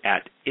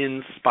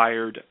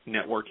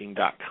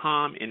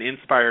david@inspirednetworking.com, and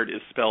Inspired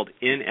is spelled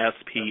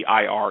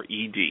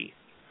N-S-P-I-R-E-D.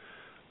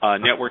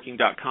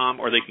 Networking.com,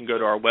 or they can go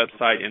to our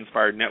website,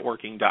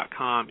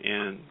 inspirednetworking.com,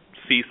 and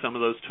see some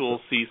of those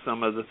tools, see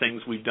some of the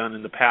things we've done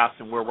in the past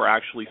and where we're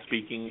actually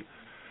speaking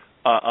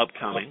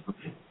upcoming.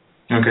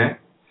 Okay.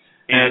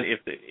 And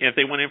if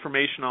they want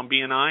information on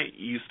BNI,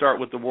 you start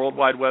with the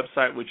worldwide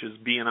website, which is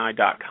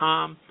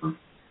bni.com,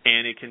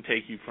 and it can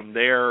take you from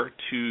there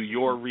to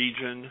your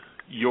region,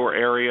 your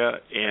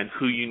area, and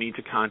who you need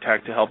to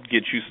contact to help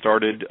get you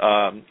started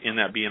in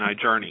that BNI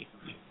journey.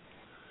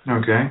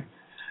 Okay.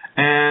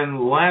 And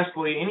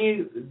lastly, any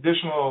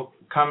additional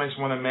comments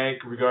you want to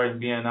make regarding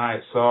BNI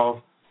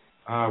itself?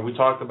 We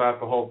talked about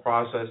the whole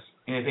process.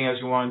 Anything else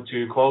you want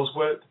to close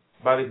with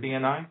about the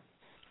BNI?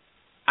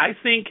 I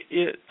think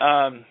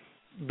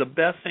the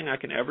best thing I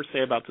can ever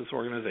say about this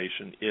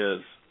organization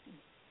is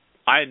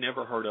I had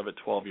never heard of it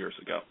 12 years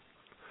ago.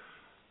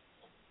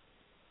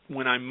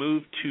 When I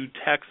moved to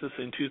Texas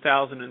in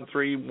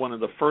 2003, one of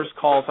the first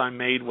calls I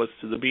made was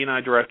to the BNI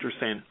director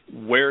saying,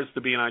 "Where's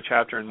the BNI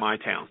chapter in my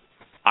town?"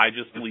 I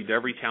just believed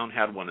every town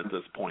had one at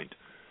this point.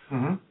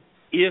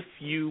 If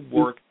you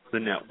work the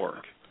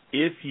network,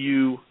 if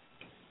you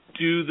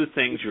do the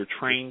things you're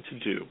trained to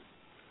do,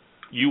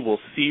 you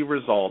will see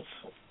results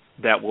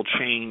that will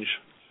change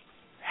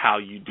how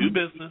you do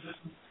business,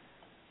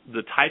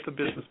 the type of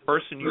business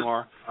person you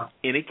are,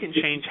 and it can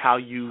change how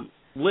you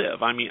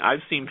live. I mean,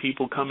 I've seen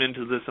people come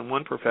into this in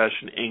one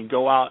profession and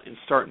go out and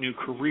start new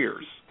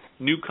careers,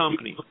 new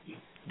companies.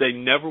 They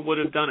never would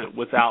have done it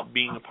without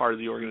being a part of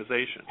the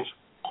organization.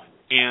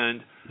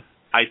 And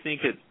I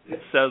think it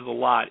says a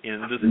lot,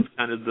 and this is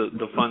kind of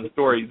the fun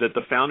story, that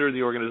the founder of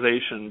the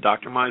organization,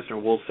 Dr.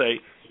 Meisner, will say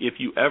if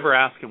you ever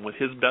ask him what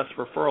his best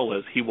referral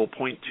is, he will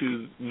point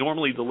to,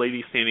 normally the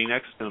lady standing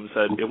next to him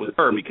said it was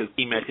her because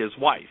he met his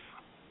wife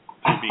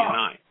through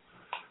BNI.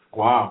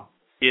 Wow.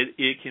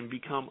 it can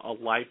become a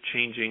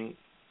life-changing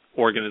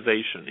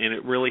organization, and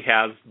it really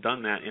has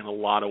done that in a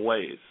lot of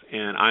ways.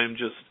 And I am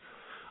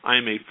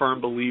a firm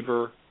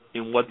believer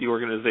in what the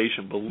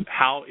organization,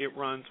 how it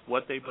runs,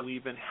 what they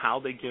believe in, how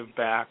they give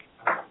back,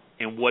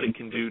 and what it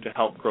can do to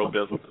help grow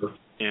businesses.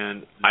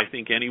 And I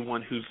think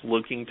anyone who's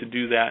looking to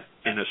do that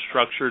in a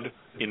structured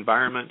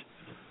environment,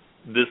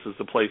 this is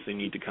the place they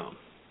need to come.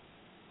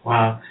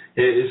 Wow.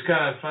 It's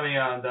kind of funny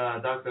on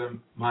Dr.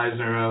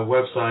 Meisner's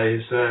website.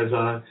 He says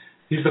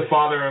he's the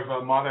father of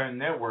modern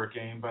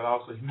networking, but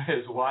also he met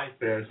his wife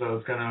there, so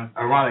it's kind of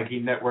ironic he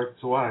networked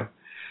his wife.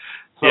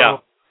 So, yeah.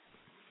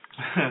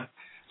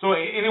 So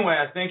anyway,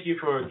 I thank you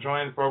for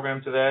joining the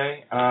program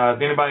today.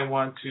 If anybody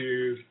wants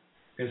to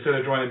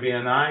consider joining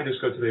BNI, just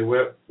go to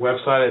the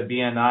website at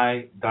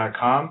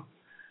bni.com.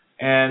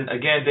 And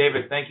again,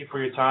 David, thank you for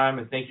your time,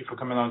 and thank you for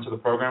coming on to the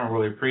program. I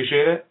really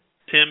appreciate it.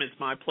 Tim, it's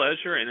my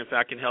pleasure, and if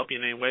I can help you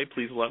in any way,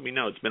 please let me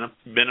know. It's been a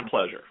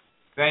pleasure.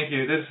 Thank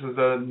you. This is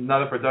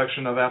another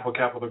production of Apple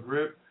Capital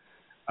Group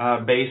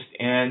based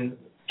in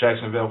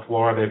Jacksonville,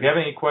 Florida. If you have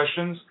any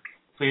questions,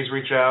 please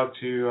reach out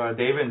to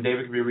David, and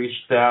David can be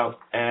reached out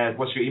at,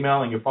 what's your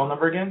email and your phone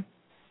number again?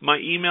 My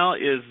email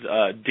is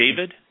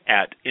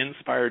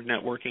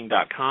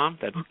david@inspirednetworking.com.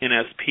 That's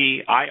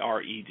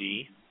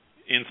NSPIRED,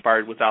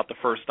 inspired without the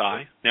first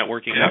I,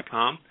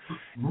 networking.com.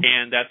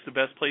 And that's the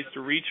best place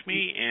to reach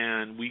me,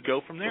 and we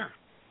go from there.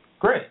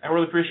 Great. I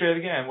really appreciate it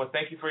again. Well,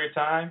 thank you for your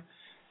time.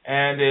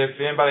 And if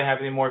anybody have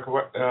any more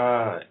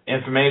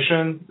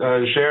information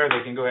to share,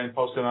 they can go ahead and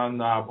post it on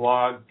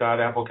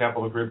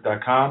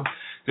blog.applecapitalgroup.com.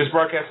 This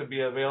broadcast will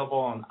be available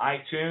on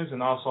iTunes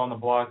and also on the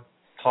Blog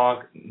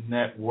Talk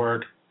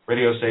Network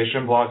radio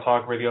station,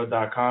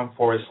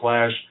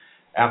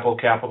 blogtalkradio.com/Apple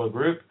Capital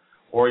Group,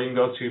 or you can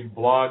go to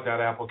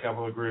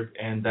blog.applecapitalgroup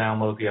and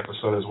download the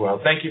episode as well.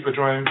 Thank you for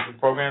joining the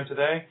program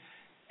today,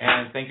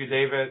 and thank you,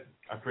 David.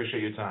 I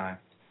appreciate your time.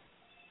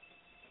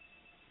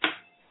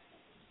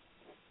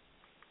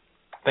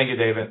 Thank you,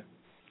 David.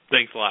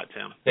 Thanks a lot,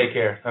 Tim. Take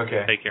care.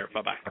 Okay. Take care.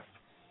 Bye-bye.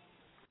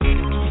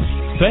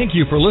 Thank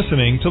you for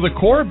listening to the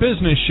Core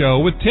Business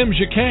Show with Tim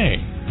Jacquet.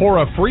 For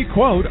a free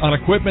quote on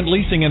equipment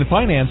leasing and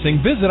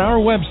financing, visit our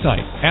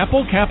website,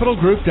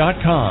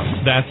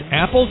 applecapitalgroup.com. That's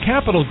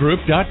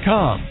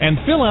applecapitalgroup.com. And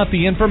fill out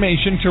the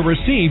information to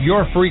receive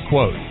your free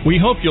quote. We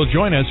hope you'll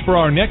join us for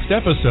our next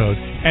episode.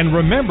 And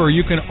remember,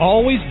 you can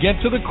always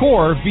get to the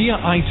Core via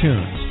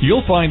iTunes.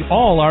 You'll find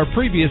all our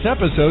previous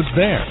episodes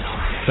there.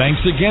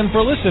 Thanks again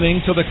for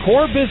listening to the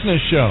Core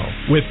Business Show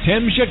with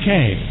Tim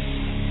Jacquet.